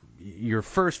your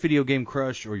first video game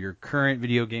crush or your current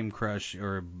video game crush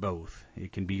or both.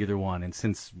 It can be either one. And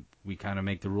since we kind of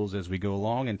make the rules as we go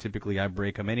along, and typically I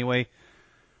break them anyway,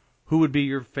 who would be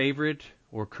your favorite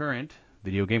or current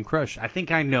video game crush? I think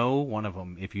I know one of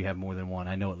them. If you have more than one,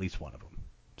 I know at least one of them.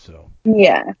 So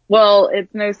yeah. Well,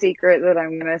 it's no secret that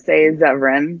I'm going to say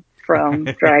Zevran from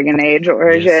Dragon Age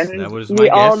Origins. Yes, that was my we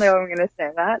guess. all know I'm going to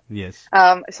say that. Yes.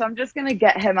 So I'm just going to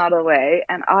get him out of the way,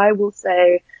 and I will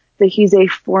say that he's a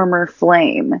former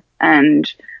flame,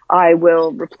 and I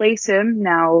will replace him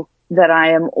now that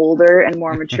I am older and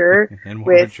more mature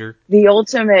the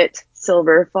ultimate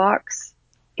silver fox,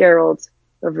 Geralt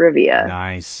of Rivia.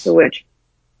 Nice. The witch.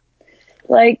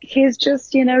 He's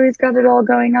just, he's got it all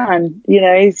going on.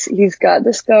 He's got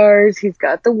the scars, he's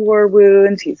got the war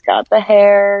wounds, he's got the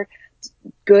hair,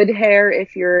 good hair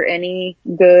if you're any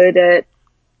good at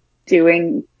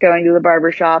going to the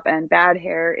barber shop, and bad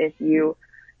hair if you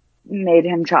made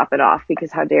him chop it off,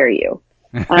 because how dare you?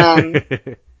 I'm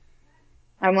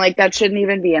like, that shouldn't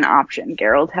even be an option.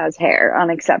 Geralt has hair.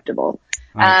 Unacceptable.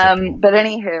 But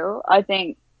anywho, I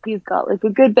think he's got a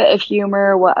good bit of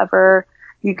humor, whatever.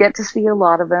 You get to see a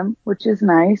lot of him, which is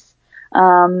nice.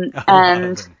 And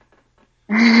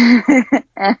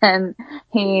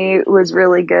he was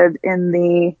really good in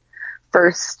the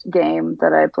first game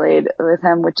that I played with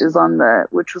him, which was on the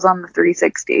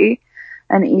 360,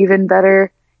 and even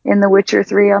better in The Witcher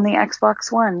 3 on the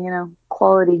Xbox One.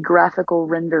 Quality graphical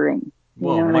rendering.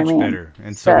 Well, much better.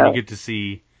 And so when you get to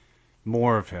see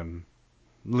more of him,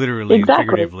 literally and Exactly.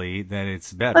 figuratively, that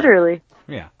it's better. Literally.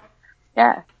 Yeah.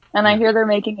 Yeah. And I Yeah. hear they're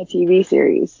making a TV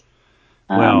series.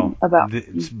 Well, About.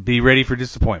 be ready for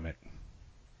disappointment.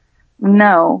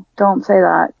 No, don't say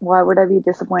that. Why would I be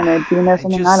disappointed? Do you know I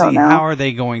something just I don't see how know? are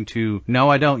they going to. No,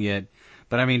 I don't yet.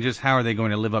 But I mean, just how are they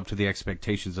going to live up to the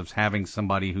expectations of having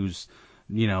somebody who's,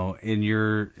 in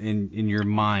your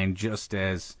mind just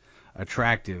as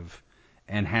attractive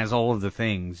and has all of the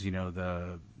things,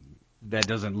 that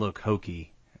doesn't look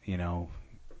hokey, I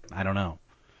don't know.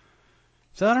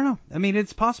 So I don't know. I mean,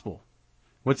 it's possible.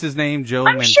 What's his name? Joe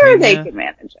I'm sure they Mantegna? could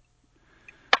manage it.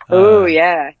 Oh,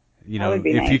 yeah. That would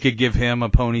be If you nice. could give him a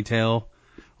ponytail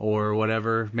or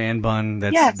whatever, man bun,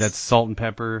 that's Yes. salt and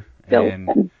pepper, Bill.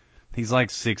 and he's like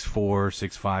 6'4",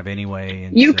 6'5" anyway,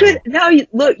 and You could, so no,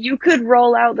 look, you could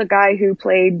roll out the guy who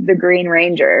played the Green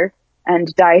Ranger and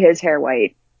dye his hair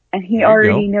white. And he there you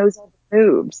already go. knows all the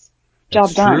moves.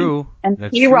 That's Job done. true. And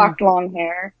That's he true. rocked long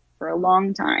hair for a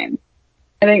long time.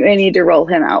 I think they need to roll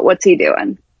him out. What's he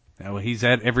doing? Well, he's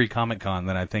at every Comic-Con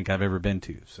that I think I've ever been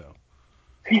to, so.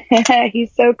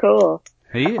 He's so cool.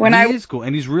 He is cool,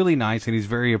 and he's really nice, and he's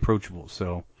very approachable,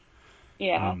 so.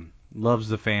 Yeah. Loves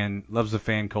the fan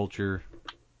culture.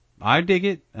 I dig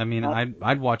it. I mean,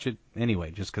 I'd watch it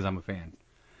anyway, just because I'm a fan.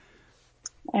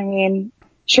 I mean,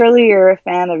 surely you're a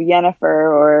fan of Yennefer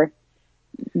or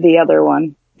the other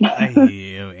one. I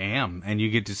am, and you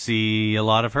get to see a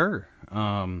lot of her.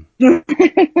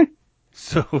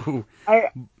 So,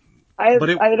 I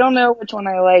don't know which one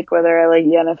I like, whether I like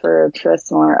Yennefer or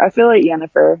Triss more. I feel like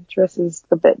Yennefer. Triss is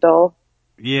a bit dull.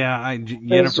 yeah,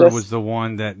 Yennefer was the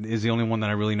one that is the only one that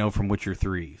I really know from Witcher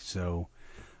 3. So,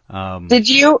 Did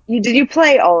you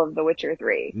play all of The Witcher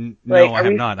 3? No, I are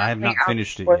have we not. I have finally not out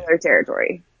finished it yet. spoiler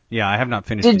territory? Yeah, I have not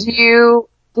finished it yet.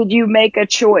 Did you make a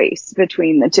choice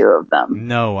between the two of them?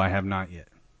 No, I have not yet.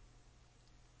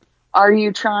 Are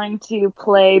you trying to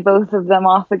play both of them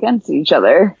off against each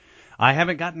other? I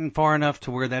haven't gotten far enough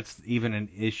to where that's even an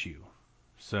issue.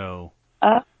 So,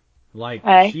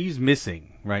 Okay. she's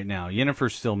missing right now.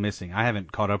 Yennefer's still missing. I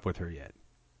haven't caught up with her yet.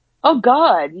 Oh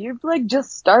God, you've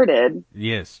just started.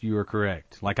 Yes, you are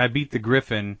correct. I beat the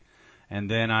Griffin, and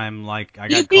then I got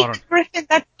You caught beat on. Griffin.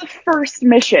 That's the first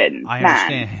mission, I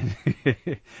man.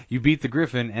 understand. You beat the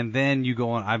Griffin, and then you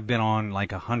go on. I've been on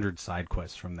 100 side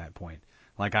quests from that point.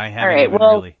 I haven't All right. even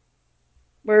Well, really.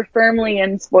 we're firmly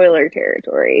in spoiler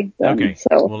territory, then, Okay.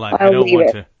 so Well, I I'll don't leave want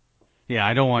it. to. Yeah,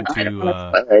 I don't want No, I don't to. want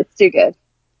to spoil it. It's too good.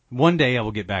 One day I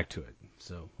will get back to it.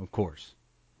 So, of course,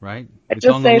 right? I It's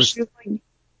just on the say list. she's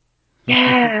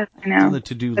yeah, I It's on know. the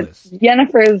to-do But list.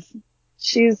 Yennefer's,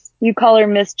 you call her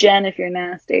Miss Jen if you're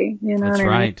nasty. You know That's what I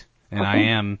mean? right. And I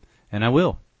am, and I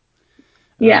will.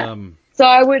 Yeah. So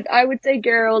I would say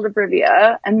Geralt of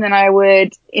Rivia, and then I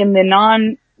would, in the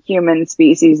non-human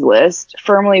species list,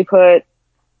 firmly put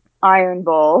Iron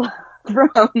Bull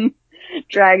from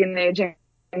Dragon Age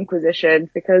Inquisition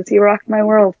because he rocked my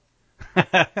world.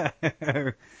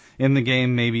 In the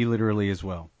game, maybe literally as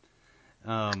well.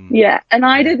 Yeah, and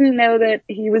I didn't know that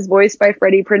he was voiced by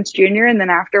Freddie Prinze Jr. And then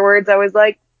afterwards, I was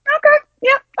like, okay,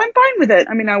 yeah, I'm fine with it.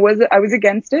 I mean, I was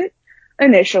against it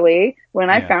initially when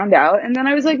I found out, and then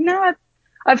I was like, no,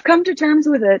 I've come to terms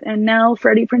with it, and now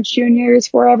Freddie Prinze Jr. is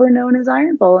forever known as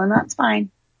Iron Bull, and that's fine.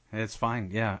 It's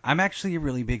fine, yeah. I'm actually a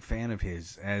really big fan of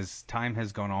his as time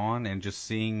has gone on, and just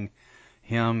seeing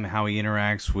him, how he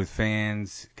interacts with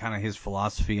fans, kind of his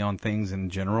philosophy on things in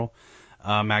general.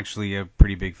 I'm actually a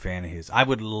pretty big fan of his. I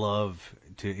would love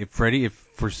to, if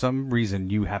for some reason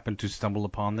you happen to stumble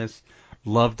upon this,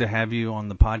 love to have you on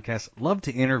the podcast. Love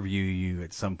to interview you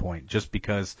at some point, just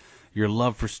because your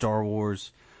love for Star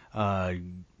Wars,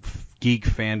 geek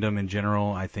fandom in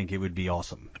general, I think it would be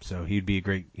awesome. So he'd be a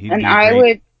great. I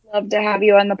would love to have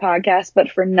you on the podcast,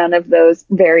 but for none of those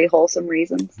very wholesome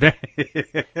reasons. All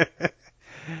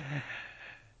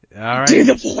right. Do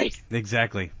the voice.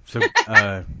 Exactly. So,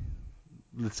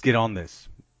 let's get on this.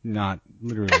 Not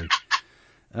literally.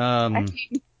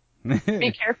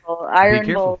 Be careful.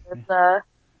 Iron Bull is,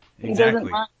 he doesn't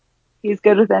mind. He's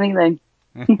good with anything.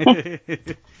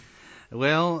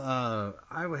 Well,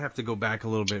 I would have to go back a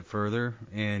little bit further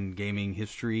in gaming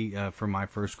history for my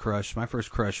first crush. My first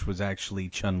crush was actually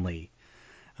Chun-Li.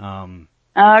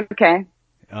 Okay.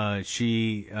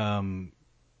 She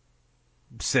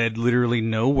said literally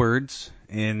no words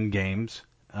in games.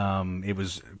 It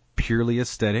was purely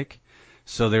aesthetic.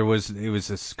 So it was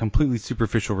a completely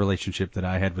superficial relationship that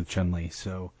I had with Chun-Li.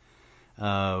 So,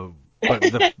 but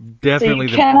definitely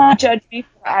so you cannot judge me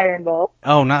for Iron Bull.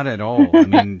 Oh, not at all. I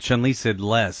mean, Chun-Li said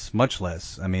less, much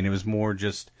less. I mean, it was more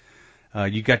just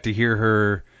you got to hear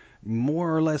her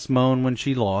more or less moan when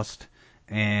she lost,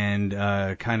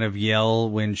 and kind of yell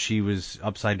when she was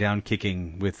upside down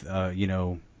kicking with,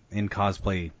 in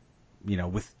cosplay,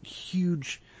 with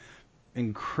huge,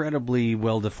 incredibly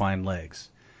well-defined legs.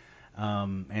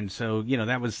 And so,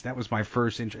 that was my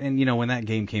first and when that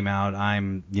game came out,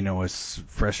 I'm, a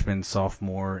freshman,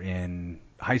 sophomore in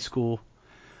high school.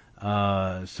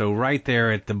 So right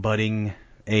there at the budding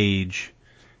age,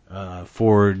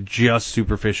 for just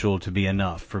superficial to be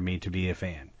enough for me to be a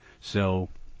fan. So,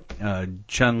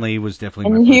 Chun-Li was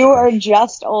definitely my And first you are crush.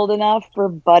 just old enough for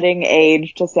budding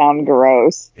age to sound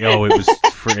gross. Oh, it was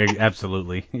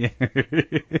absolutely.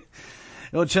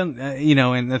 Well,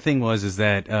 and the thing is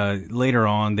that later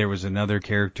on there was another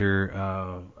character.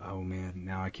 Oh man,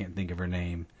 now I can't think of her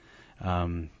name.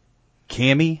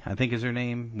 Cammy, I think is her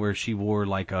name, where she wore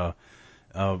like a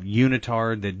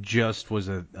unitard that just was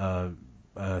a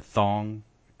thong.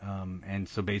 And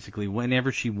so basically,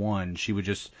 whenever she won, she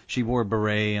wore a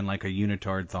beret and like a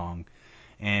unitard thong.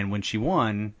 And when she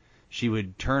won, she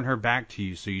would turn her back to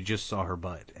you, so you just saw her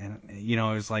butt. And it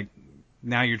was like,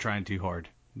 now you're trying too hard.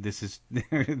 This is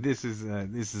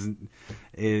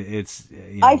it's.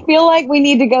 I feel like we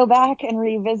need to go back and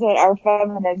revisit our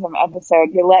feminism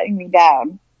episode. You're letting me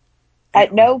down.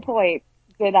 At no point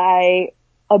did I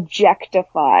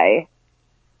objectify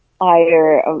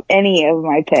either of any of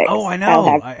my picks. Oh, I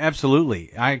know.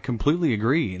 Absolutely. I completely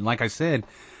agree. And like I said,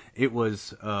 it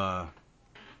was a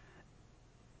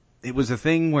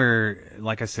thing where,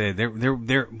 like I said,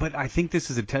 but I think this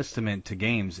is a testament to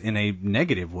games in a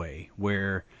negative way,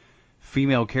 where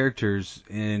female characters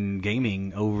in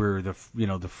gaming over the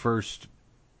first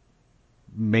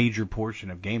major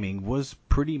portion of gaming was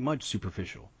pretty much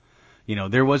superficial.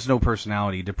 There was no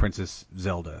personality to Princess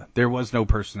Zelda. There was no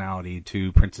personality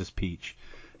to Princess Peach.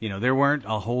 There weren't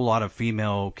a whole lot of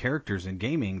female characters in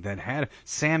gaming that had.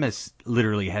 Samus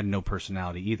literally had no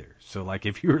personality either. So, like,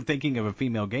 if you were thinking of a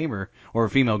female gamer or a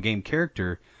female game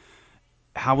character,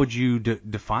 how would you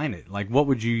define it? Like, what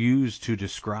would you use to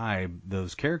describe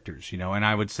those characters? And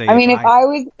I would say,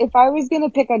 if I was gonna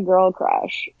pick a girl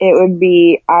crush, it would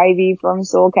be Ivy from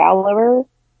Soul Calibur.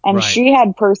 And right. She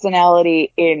had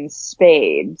personality in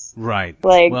spades. Right.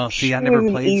 Like, well, see, I she never was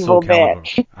an played evil Soul Calibur.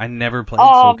 bitch. I never played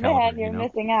Oh Soul Calibur. man, you're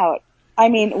missing out. I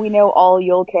mean, we know all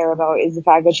you'll care about is the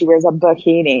fact that she wears a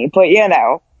bikini, but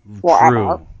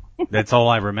whatever. True. That's all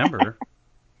I remember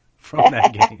from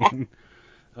that game.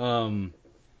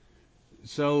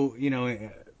 So,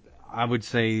 I would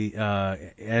say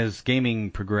as gaming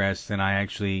progressed, and I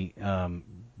actually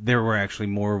there were actually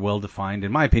more well-defined,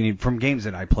 in my opinion, from games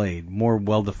that I played, more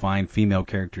well-defined female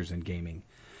characters in gaming.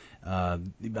 A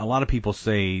lot of people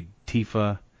say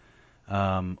Tifa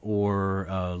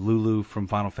or Lulu from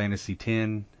Final Fantasy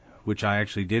X, which I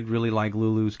actually did really like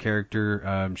Lulu's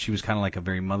character. She was kind of like a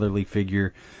very motherly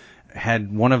figure.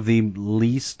 Had one of the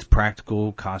least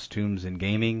practical costumes in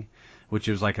gaming, which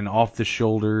was like an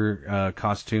off-the-shoulder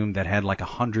costume that had like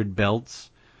 100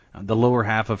 belts. The lower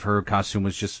half of her costume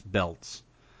was just belts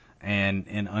and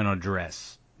a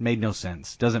dress. Made no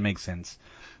sense. Doesn't make sense.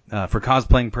 For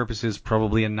cosplaying purposes,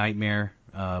 probably a nightmare,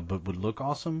 but would look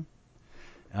awesome.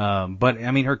 But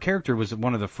I mean, her character was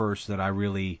one of the first that I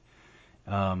really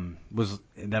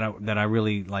that I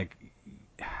really like.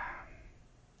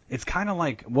 It's kind of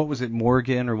like, what was it,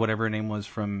 Morgan or whatever her name was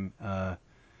from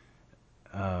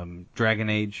Dragon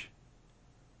Age?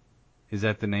 Is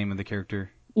that the name of the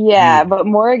character? Yeah, but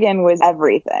Morgan was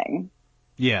everything.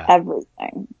 Yeah,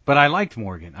 everything. But I liked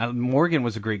Morgan. Morgan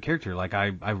was a great character. Like I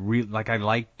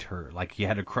liked her. Like you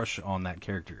had a crush on that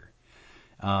character.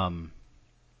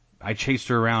 I chased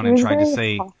her around and tried to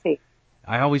say. Coffee.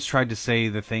 I always tried to say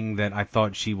the thing that I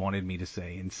thought she wanted me to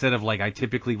say. Instead of, like, I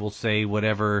typically will say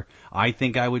whatever I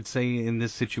think I would say in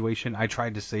this situation, I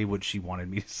tried to say what she wanted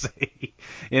me to say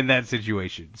in that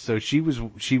situation. So she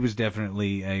was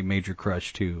definitely a major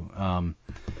crush too.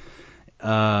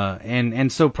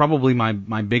 And so probably my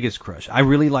biggest crush. I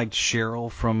really liked Cheryl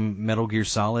from Metal Gear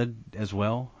Solid as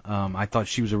well. I thought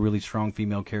she was a really strong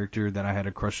female character that I had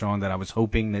a crush on, that I was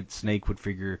hoping that Snake would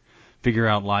figure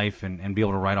out life and be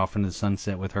able to ride off into the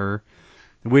sunset with her,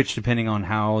 which, depending on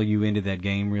how you ended that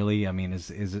game, really, I mean,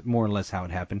 is more or less how it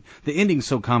happened. The ending's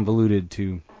so convoluted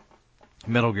to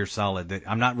Metal Gear Solid that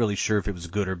I'm not really sure if it was a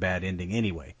good or bad ending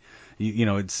anyway.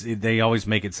 They always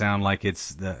make it sound like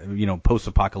it's the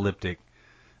post-apocalyptic.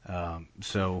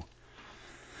 So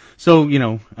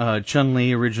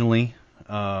Chun-Li originally,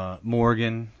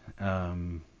 Morgan,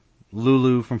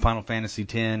 Lulu from Final Fantasy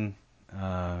X.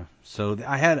 So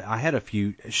I had a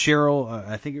few. Cheryl,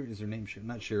 I think is her name,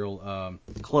 not Cheryl,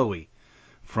 Chloe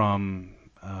from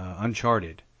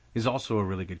Uncharted. is also a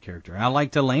really good character. I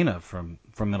liked Elena from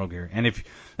Metal Gear, and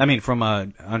from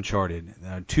Uncharted,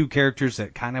 two characters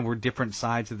that kind of were different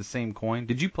sides of the same coin.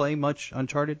 Did you play much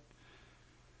Uncharted?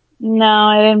 No,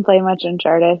 I didn't play much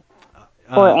Uncharted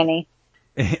or any.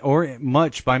 Or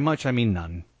much. By much, I mean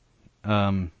none.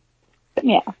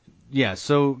 Yeah. Yeah,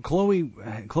 so Chloe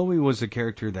was a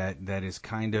character that is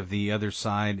kind of the other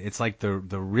side. It's like the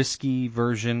risky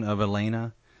version of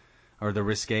Elena, or the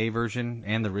risque version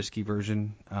and the risky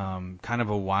version. Kind of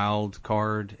a wild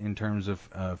card in terms of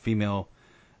female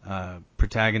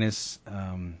protagonists.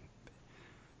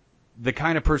 The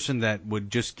kind of person that would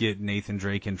just get Nathan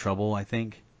Drake in trouble, I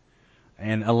think.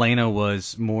 And Elena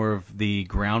was more of the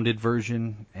grounded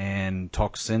version and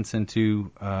talked sense into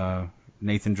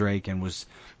Nathan Drake, and was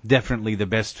definitely the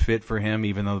best fit for him,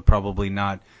 even though probably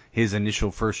not his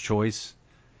initial first choice.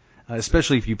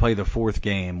 Especially if you play the fourth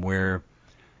game, where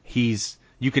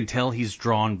you can tell he's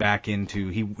drawn back into,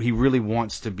 he really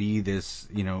wants to be this,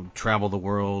 travel the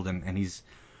world, and he's,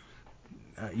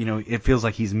 it feels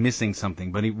like he's missing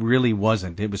something, but he really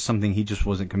wasn't. It was something he just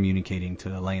wasn't communicating to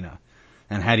Elena.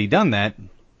 And had he done that,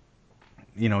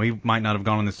 he might not have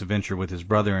gone on this adventure with his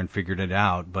brother and figured it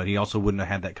out, but he also wouldn't have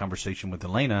had that conversation with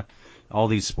Elena. All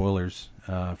these spoilers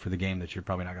for the game that you're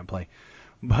probably not going to play.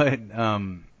 But,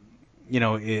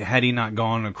 had he not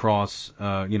gone across,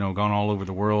 gone all over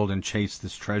the world and chased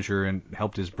this treasure and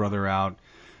helped his brother out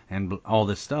and all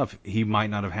this stuff, he might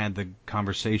not have had the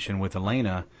conversation with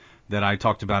Elena that I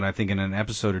talked about, I think, in an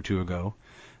episode or two ago.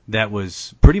 That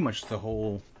was pretty much the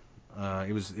whole...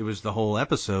 it was the whole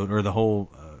episode, or the whole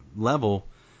level,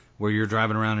 where you're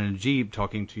driving around in a Jeep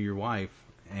talking to your wife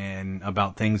and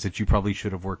about things that you probably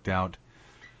should have worked out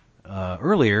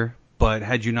earlier, but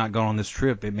had you not gone on this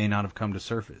trip, it may not have come to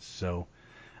surface. So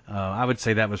I would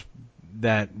say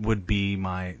that would be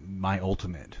my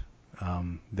ultimate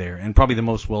there, and probably the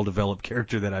most well-developed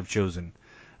character that I've chosen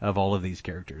of all of these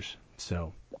characters.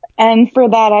 So. And for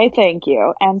that, I thank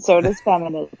you. And so does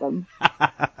feminism.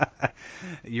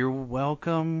 You're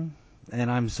welcome, and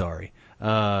I'm sorry.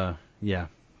 For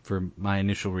my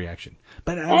initial reaction.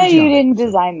 But I was you younger, didn't so.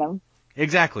 design them.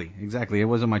 Exactly. It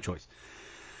wasn't my choice.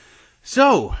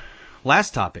 So,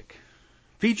 last topic.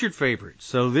 Featured favorites.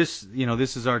 So this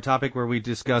is our topic where we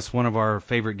discuss one of our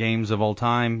favorite games of all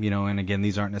time, and again,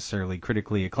 these aren't necessarily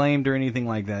critically acclaimed or anything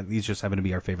like that. These just happen to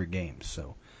be our favorite games.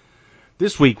 So,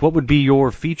 this week, what would be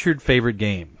your featured favorite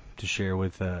game to share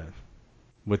with the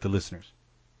listeners?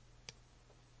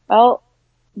 Well,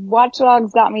 Watch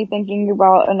Dogs got me thinking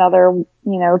about another,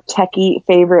 techie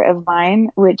favorite of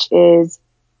mine, which is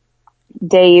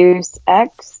Deus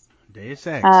Ex. Deus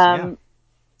Ex, yeah.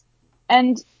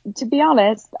 And to be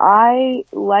honest, I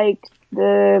liked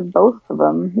both of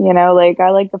them. I like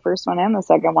the first one and the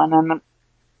second one, and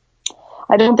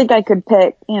I don't think I could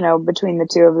pick, between the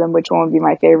two of them which one would be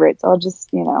my favorite. So I'll just,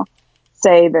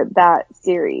 say that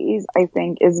series, I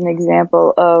think, is an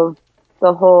example of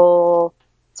the whole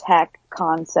tech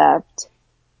concept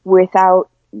without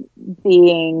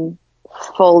being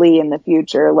fully in the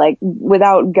future, like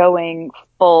without going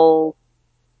full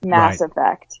Mass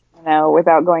Effect,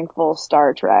 without going full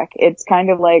Star Trek. It's kind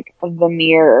of like the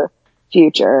near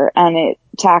future, and it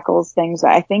tackles things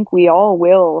that I think we all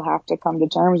will have to come to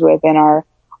terms with in our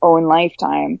own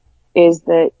lifetime, is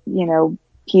that,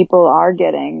 people are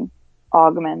getting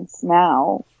augments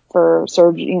now for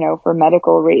surgery, for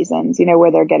medical reasons,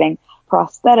 where they're getting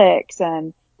prosthetics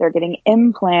and they're getting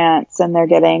implants and they're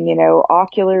getting,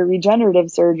 ocular regenerative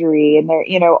surgery, and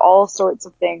they're, all sorts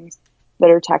of things that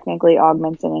are technically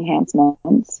augments and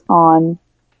enhancements on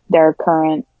their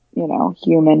current,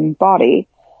 human body.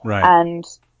 Right. And,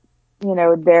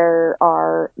 there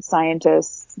are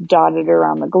scientists dotted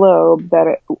around the globe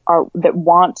that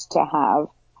want to have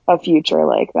a future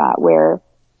like that, where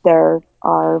there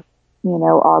are,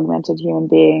 augmented human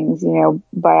beings,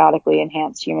 biotically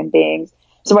enhanced human beings.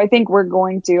 So I think we're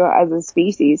going to, as a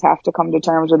species, have to come to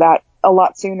terms with that a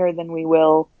lot sooner than we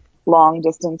will long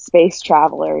distance space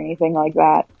travel or anything like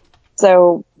that.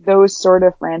 So those sort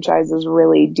of franchises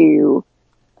really do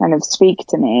kind of speak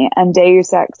to me. And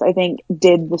Deus Ex, I think,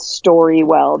 did the story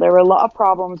well. There were a lot of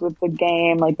problems with the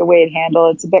game, like the way it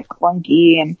handled. It's a bit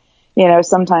clunky, and,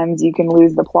 sometimes you can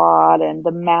lose the plot, and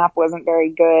the map wasn't very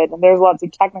good, and there's lots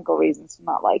of technical reasons to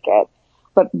not like it.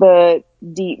 But the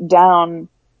deep down,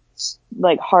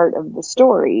 heart of the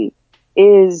story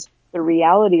is the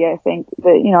reality, I think,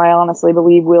 that, I honestly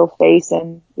believe we'll face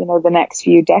in, the next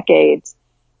few decades,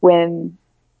 when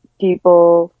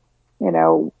people,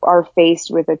 are faced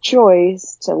with a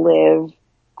choice to live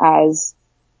as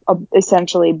a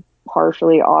essentially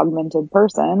partially augmented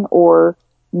person, or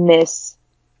miss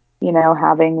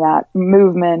having that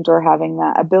movement or having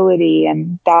that ability.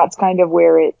 And that's kind of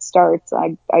where it starts.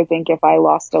 I think if I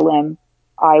lost a limb,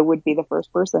 I would be the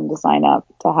first person to sign up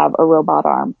to have a robot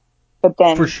arm. But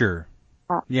then For sure.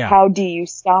 Yeah. how do you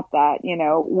stop that?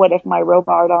 What if my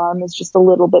robot arm is just a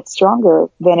little bit stronger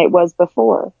than it was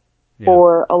before, Yeah.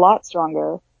 or a lot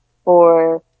stronger,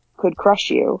 or could crush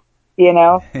you?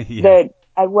 Yeah. That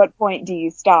at what point do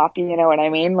you stop? You know what I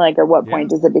mean? Like, at what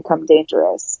point does it become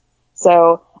dangerous?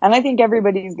 So, and I think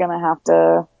everybody's gonna have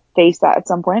to face that at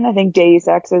some point. I think Deus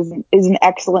Ex is an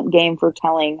excellent game for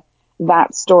telling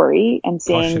that story and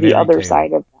seeing the Cautionary other tale.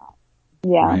 side of that.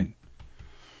 Yeah. Right.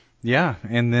 Yeah,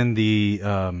 and then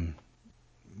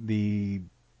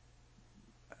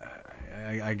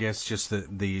I guess just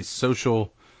the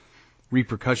social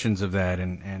repercussions of that,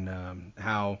 and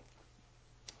how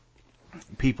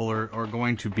people are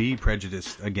going to be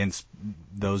prejudiced against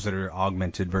those that are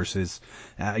augmented versus,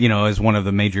 as one of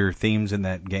the major themes in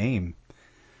that game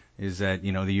is that,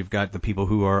 you've got the people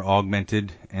who are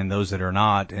augmented and those that are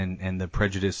not, and the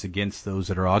prejudice against those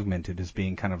that are augmented as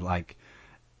being kind of like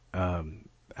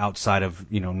outside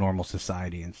of, normal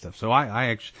society and stuff. So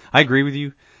I agree with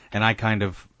you, and I kind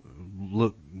of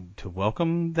look to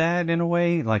welcome that in a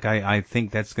way. Like, I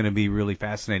think that's going to be really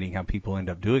fascinating how people end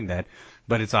up doing that,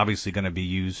 but it's obviously going to be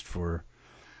used for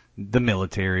the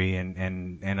military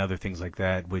and other things like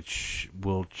that, which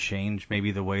will change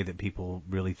maybe the way that people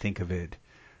really think of it.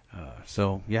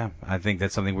 So yeah, I think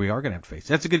that's something we are going to have to face.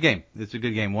 That's a good game. It's a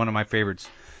good game. One of my favorites.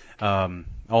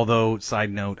 Although,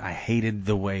 side note, I hated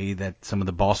the way that some of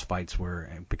the boss fights were,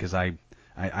 because I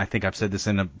think I've said this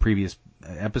in a previous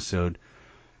episode.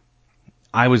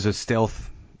 I was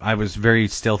very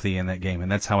stealthy in that game, and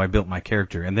that's how I built my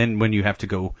character. And then when you have to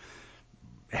go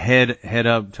head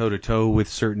up toe to toe with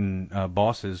certain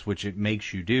bosses, which it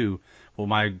makes you do, well,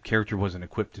 my character wasn't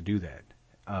equipped to do that.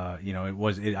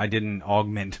 I didn't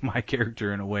augment my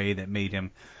character in a way that made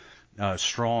him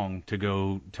strong to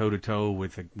go toe to toe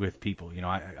with people.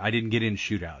 I didn't get in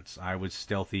shootouts. I was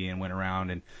stealthy and went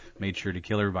around and made sure to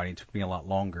kill everybody. It took me a lot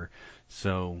longer.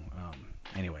 So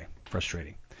anyway,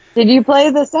 frustrating. Did you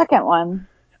play the second one?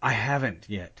 I haven't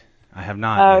yet. I have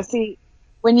not Oh, yet. see,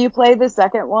 when you play the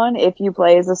second one, if you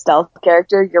play as a stealth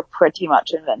character, you're pretty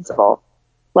much invincible.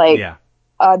 Like, Yeah.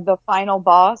 the final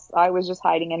boss, I was just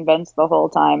hiding in vents the whole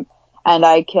time, and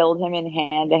I killed him in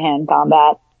hand-to-hand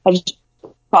combat. I just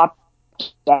popped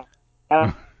out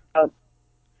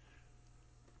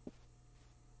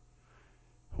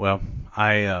Well,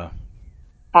 I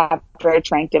after I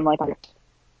tranked him like.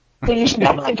 So you should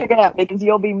definitely check it out because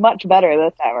you'll be much better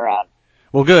this time around.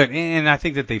 well, good, and I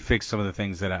think that they fixed some of the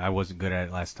things that I wasn't good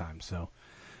at last time. So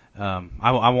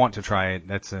I want to try it.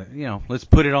 That's let's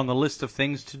put it on the list of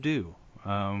things to do.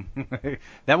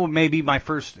 That will maybe my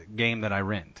first game that I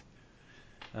rent.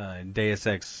 Deus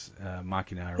Ex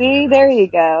Machina. Or See, whatever there it is. you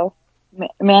go.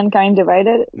 Mankind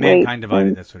Divided. Mankind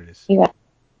Divided. That's what it is. Yeah.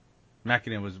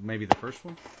 Machina was maybe the first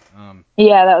one.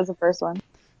 Yeah, that was the first one.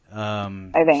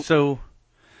 I think. So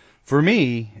for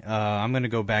me, I'm going to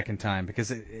go back in time because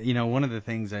one of the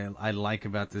things I like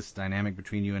about this dynamic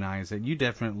between you and I is that you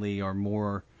definitely are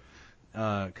more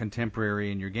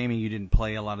contemporary in your gaming. You didn't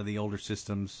play a lot of the older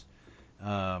systems.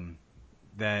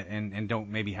 That and don't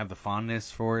maybe have the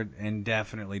fondness for it, and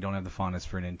definitely don't have the fondness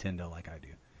for Nintendo like I do.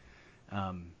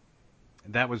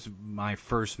 That was my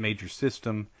first major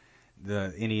system,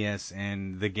 the NES,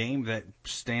 and the game that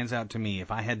stands out to me, if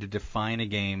I had to define a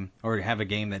game or have a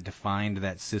game that defined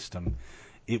that system,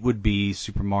 it would be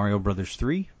Super Mario Brothers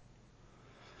 3.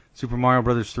 Super Mario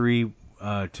Brothers 3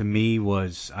 to me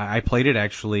was I played it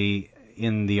actually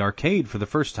in the arcade for the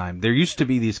first time. There used to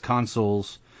be these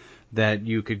consoles that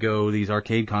you could go, these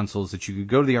arcade consoles that you could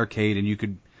go to the arcade and you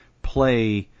could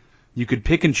play, you could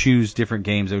pick and choose different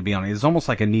games that would be on it. It's almost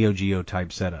like a Neo Geo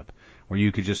type setup where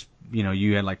you could just,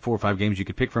 you had like 4 or 5 games you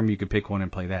could pick from, you could pick one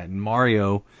and play that. And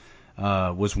Mario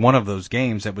was one of those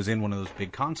games that was in one of those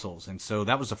big consoles. And so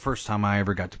that was the first time I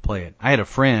ever got to play it. I had a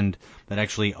friend that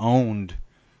actually owned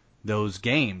those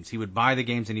games. He would buy the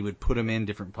games and he would put them in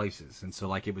different places. And so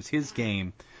like it was his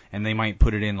game and they might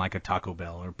put it in like a Taco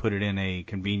Bell or put it in a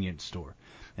convenience store.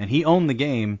 And he owned the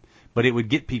game, but it would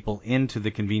get people into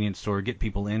the convenience store, get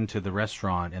people into the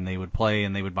restaurant, and they would play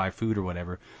and they would buy food or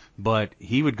whatever. But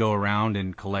he would go around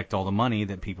and collect all the money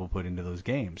that people put into those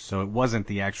games. So it wasn't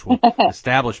the actual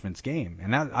establishment's game.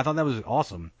 And that, I thought that was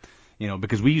awesome,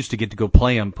 because we used to get to go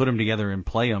play them, put them together and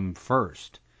play them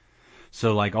first.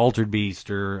 So like Altered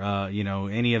Beast or,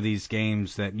 any of these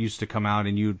games that used to come out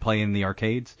and you would play in the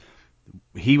arcades,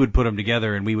 he would put them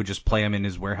together and we would just play them in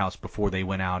his warehouse before they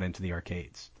went out into the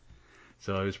arcades.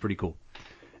 So it was pretty cool.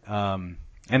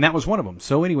 And that was one of them.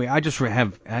 So anyway, I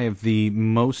have the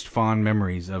most fond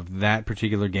memories of that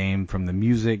particular game, from the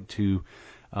music to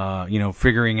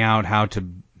figuring out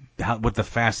what the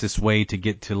fastest way to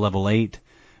get to level 8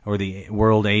 or the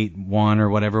world 8-1 or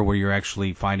whatever, where you're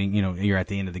actually fighting, you're at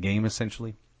the end of the game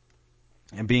essentially.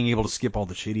 And being able to skip all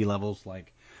the shitty levels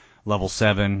like level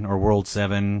 7 or world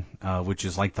 7, which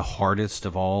is like the hardest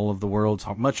of all of the worlds,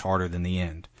 much harder than the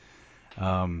end.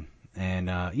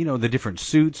 The different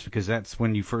suits, because that's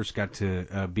when you first got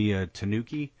to be a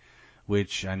tanuki,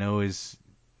 which I know is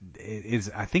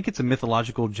I think it's a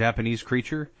mythological Japanese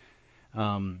creature.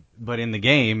 But in the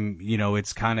game,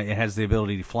 it has the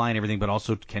ability to fly and everything, but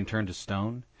also can turn to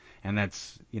stone. And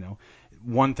that's,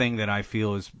 one thing that I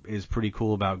feel is pretty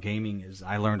cool about gaming is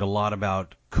I learned a lot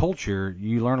about culture.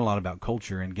 You learn a lot about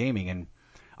culture in gaming, and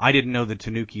I didn't know that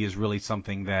tanuki is really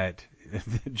something that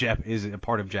is a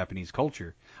part of Japanese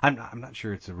culture. I'm not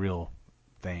sure it's a real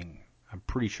thing. I'm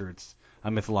pretty sure it's a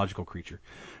mythological creature.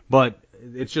 But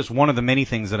it's just one of the many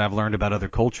things that I've learned about other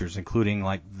cultures, including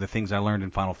like the things I learned in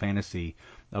Final Fantasy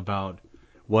about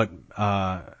what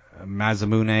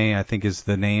Masamune, I think, is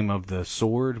the name of the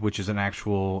sword, which is an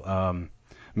actual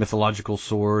mythological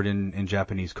sword in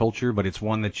Japanese culture, but it's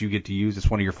one that you get to use. It's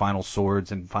one of your final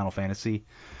swords in Final Fantasy.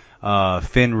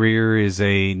 Fenrir is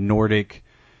a Nordic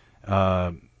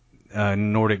god.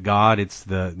 It's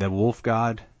the wolf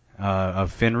god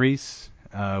of Fenris,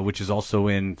 which is also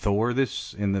in Thor.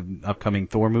 In the upcoming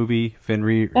Thor movie,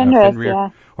 Fenrir yeah.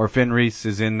 or Fenris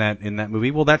is in that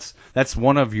movie. Well, that's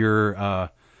one of your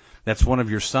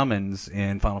summons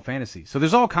in Final Fantasy. So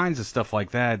there's all kinds of stuff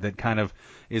like that kind of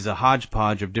is a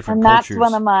hodgepodge of different cultures. And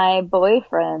that's one of my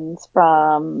boyfriends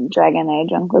from Dragon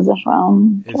Age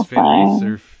Inquisition. Is Fenris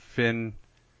or Finn?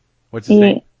 What's his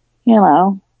name?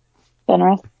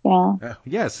 Fenris. Yeah.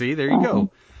 Yeah. See, there you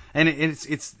go. And it's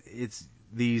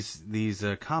these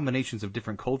combinations of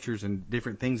different cultures and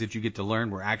different things that you get to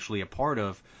learn were actually a part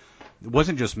of. It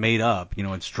wasn't just made up,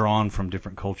 it's drawn from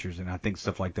different cultures, and I think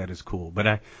stuff like that is cool. But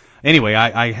I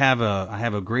have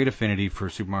a great affinity for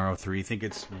Super Mario 3. I think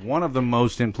it's one of the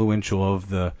most influential of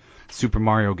the Super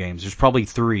Mario games. There's probably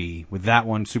 3, with that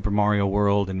one, Super Mario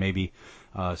World, and maybe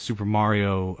Super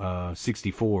Mario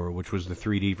 64, which was the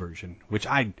 3D version, which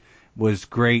was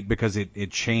great because it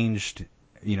changed,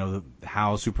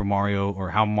 how Super Mario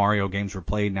or how Mario games were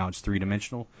played. Now it's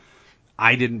 3-dimensional.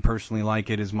 I didn't personally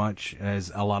like it as much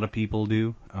as a lot of people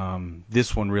do.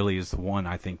 This one really is the one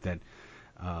I think that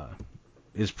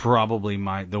is probably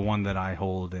the one that I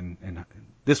hold, and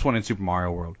this one in Super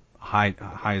Mario World,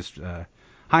 highest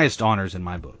honors in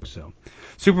my book. So,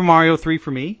 Super Mario 3 for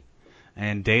me,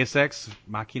 and Deus Ex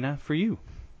Machina for you.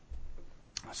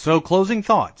 So, closing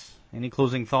thoughts. Any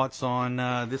closing thoughts on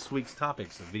this week's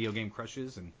topics of video game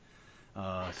crushes and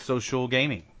social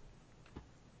gaming?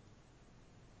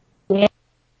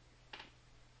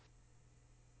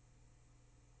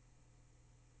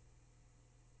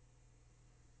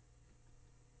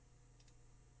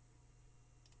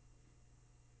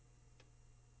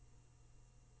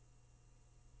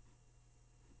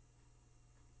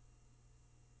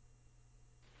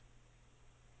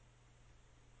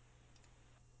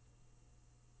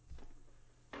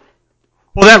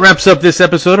 Well, that wraps up this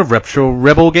episode of Retro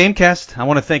Rebel Gamecast. I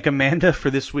want to thank Amanda for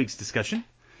this week's discussion.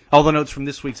 All the notes from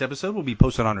this week's episode will be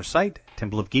posted on our site,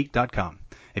 templeofgeek.com.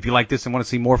 If you like this and want to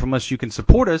see more from us, you can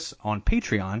support us on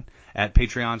Patreon at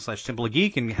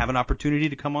patreon.com/templeofgeek and have an opportunity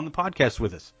to come on the podcast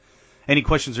with us. Any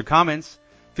questions or comments,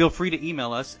 feel free to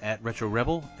email us at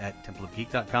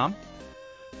retrorebel@templeofgeek.com.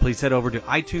 Please head over to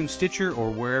iTunes, Stitcher, or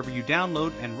wherever you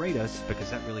download and rate us,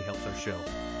 because that really helps our show.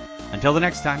 Until the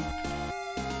next time.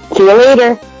 See you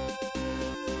later.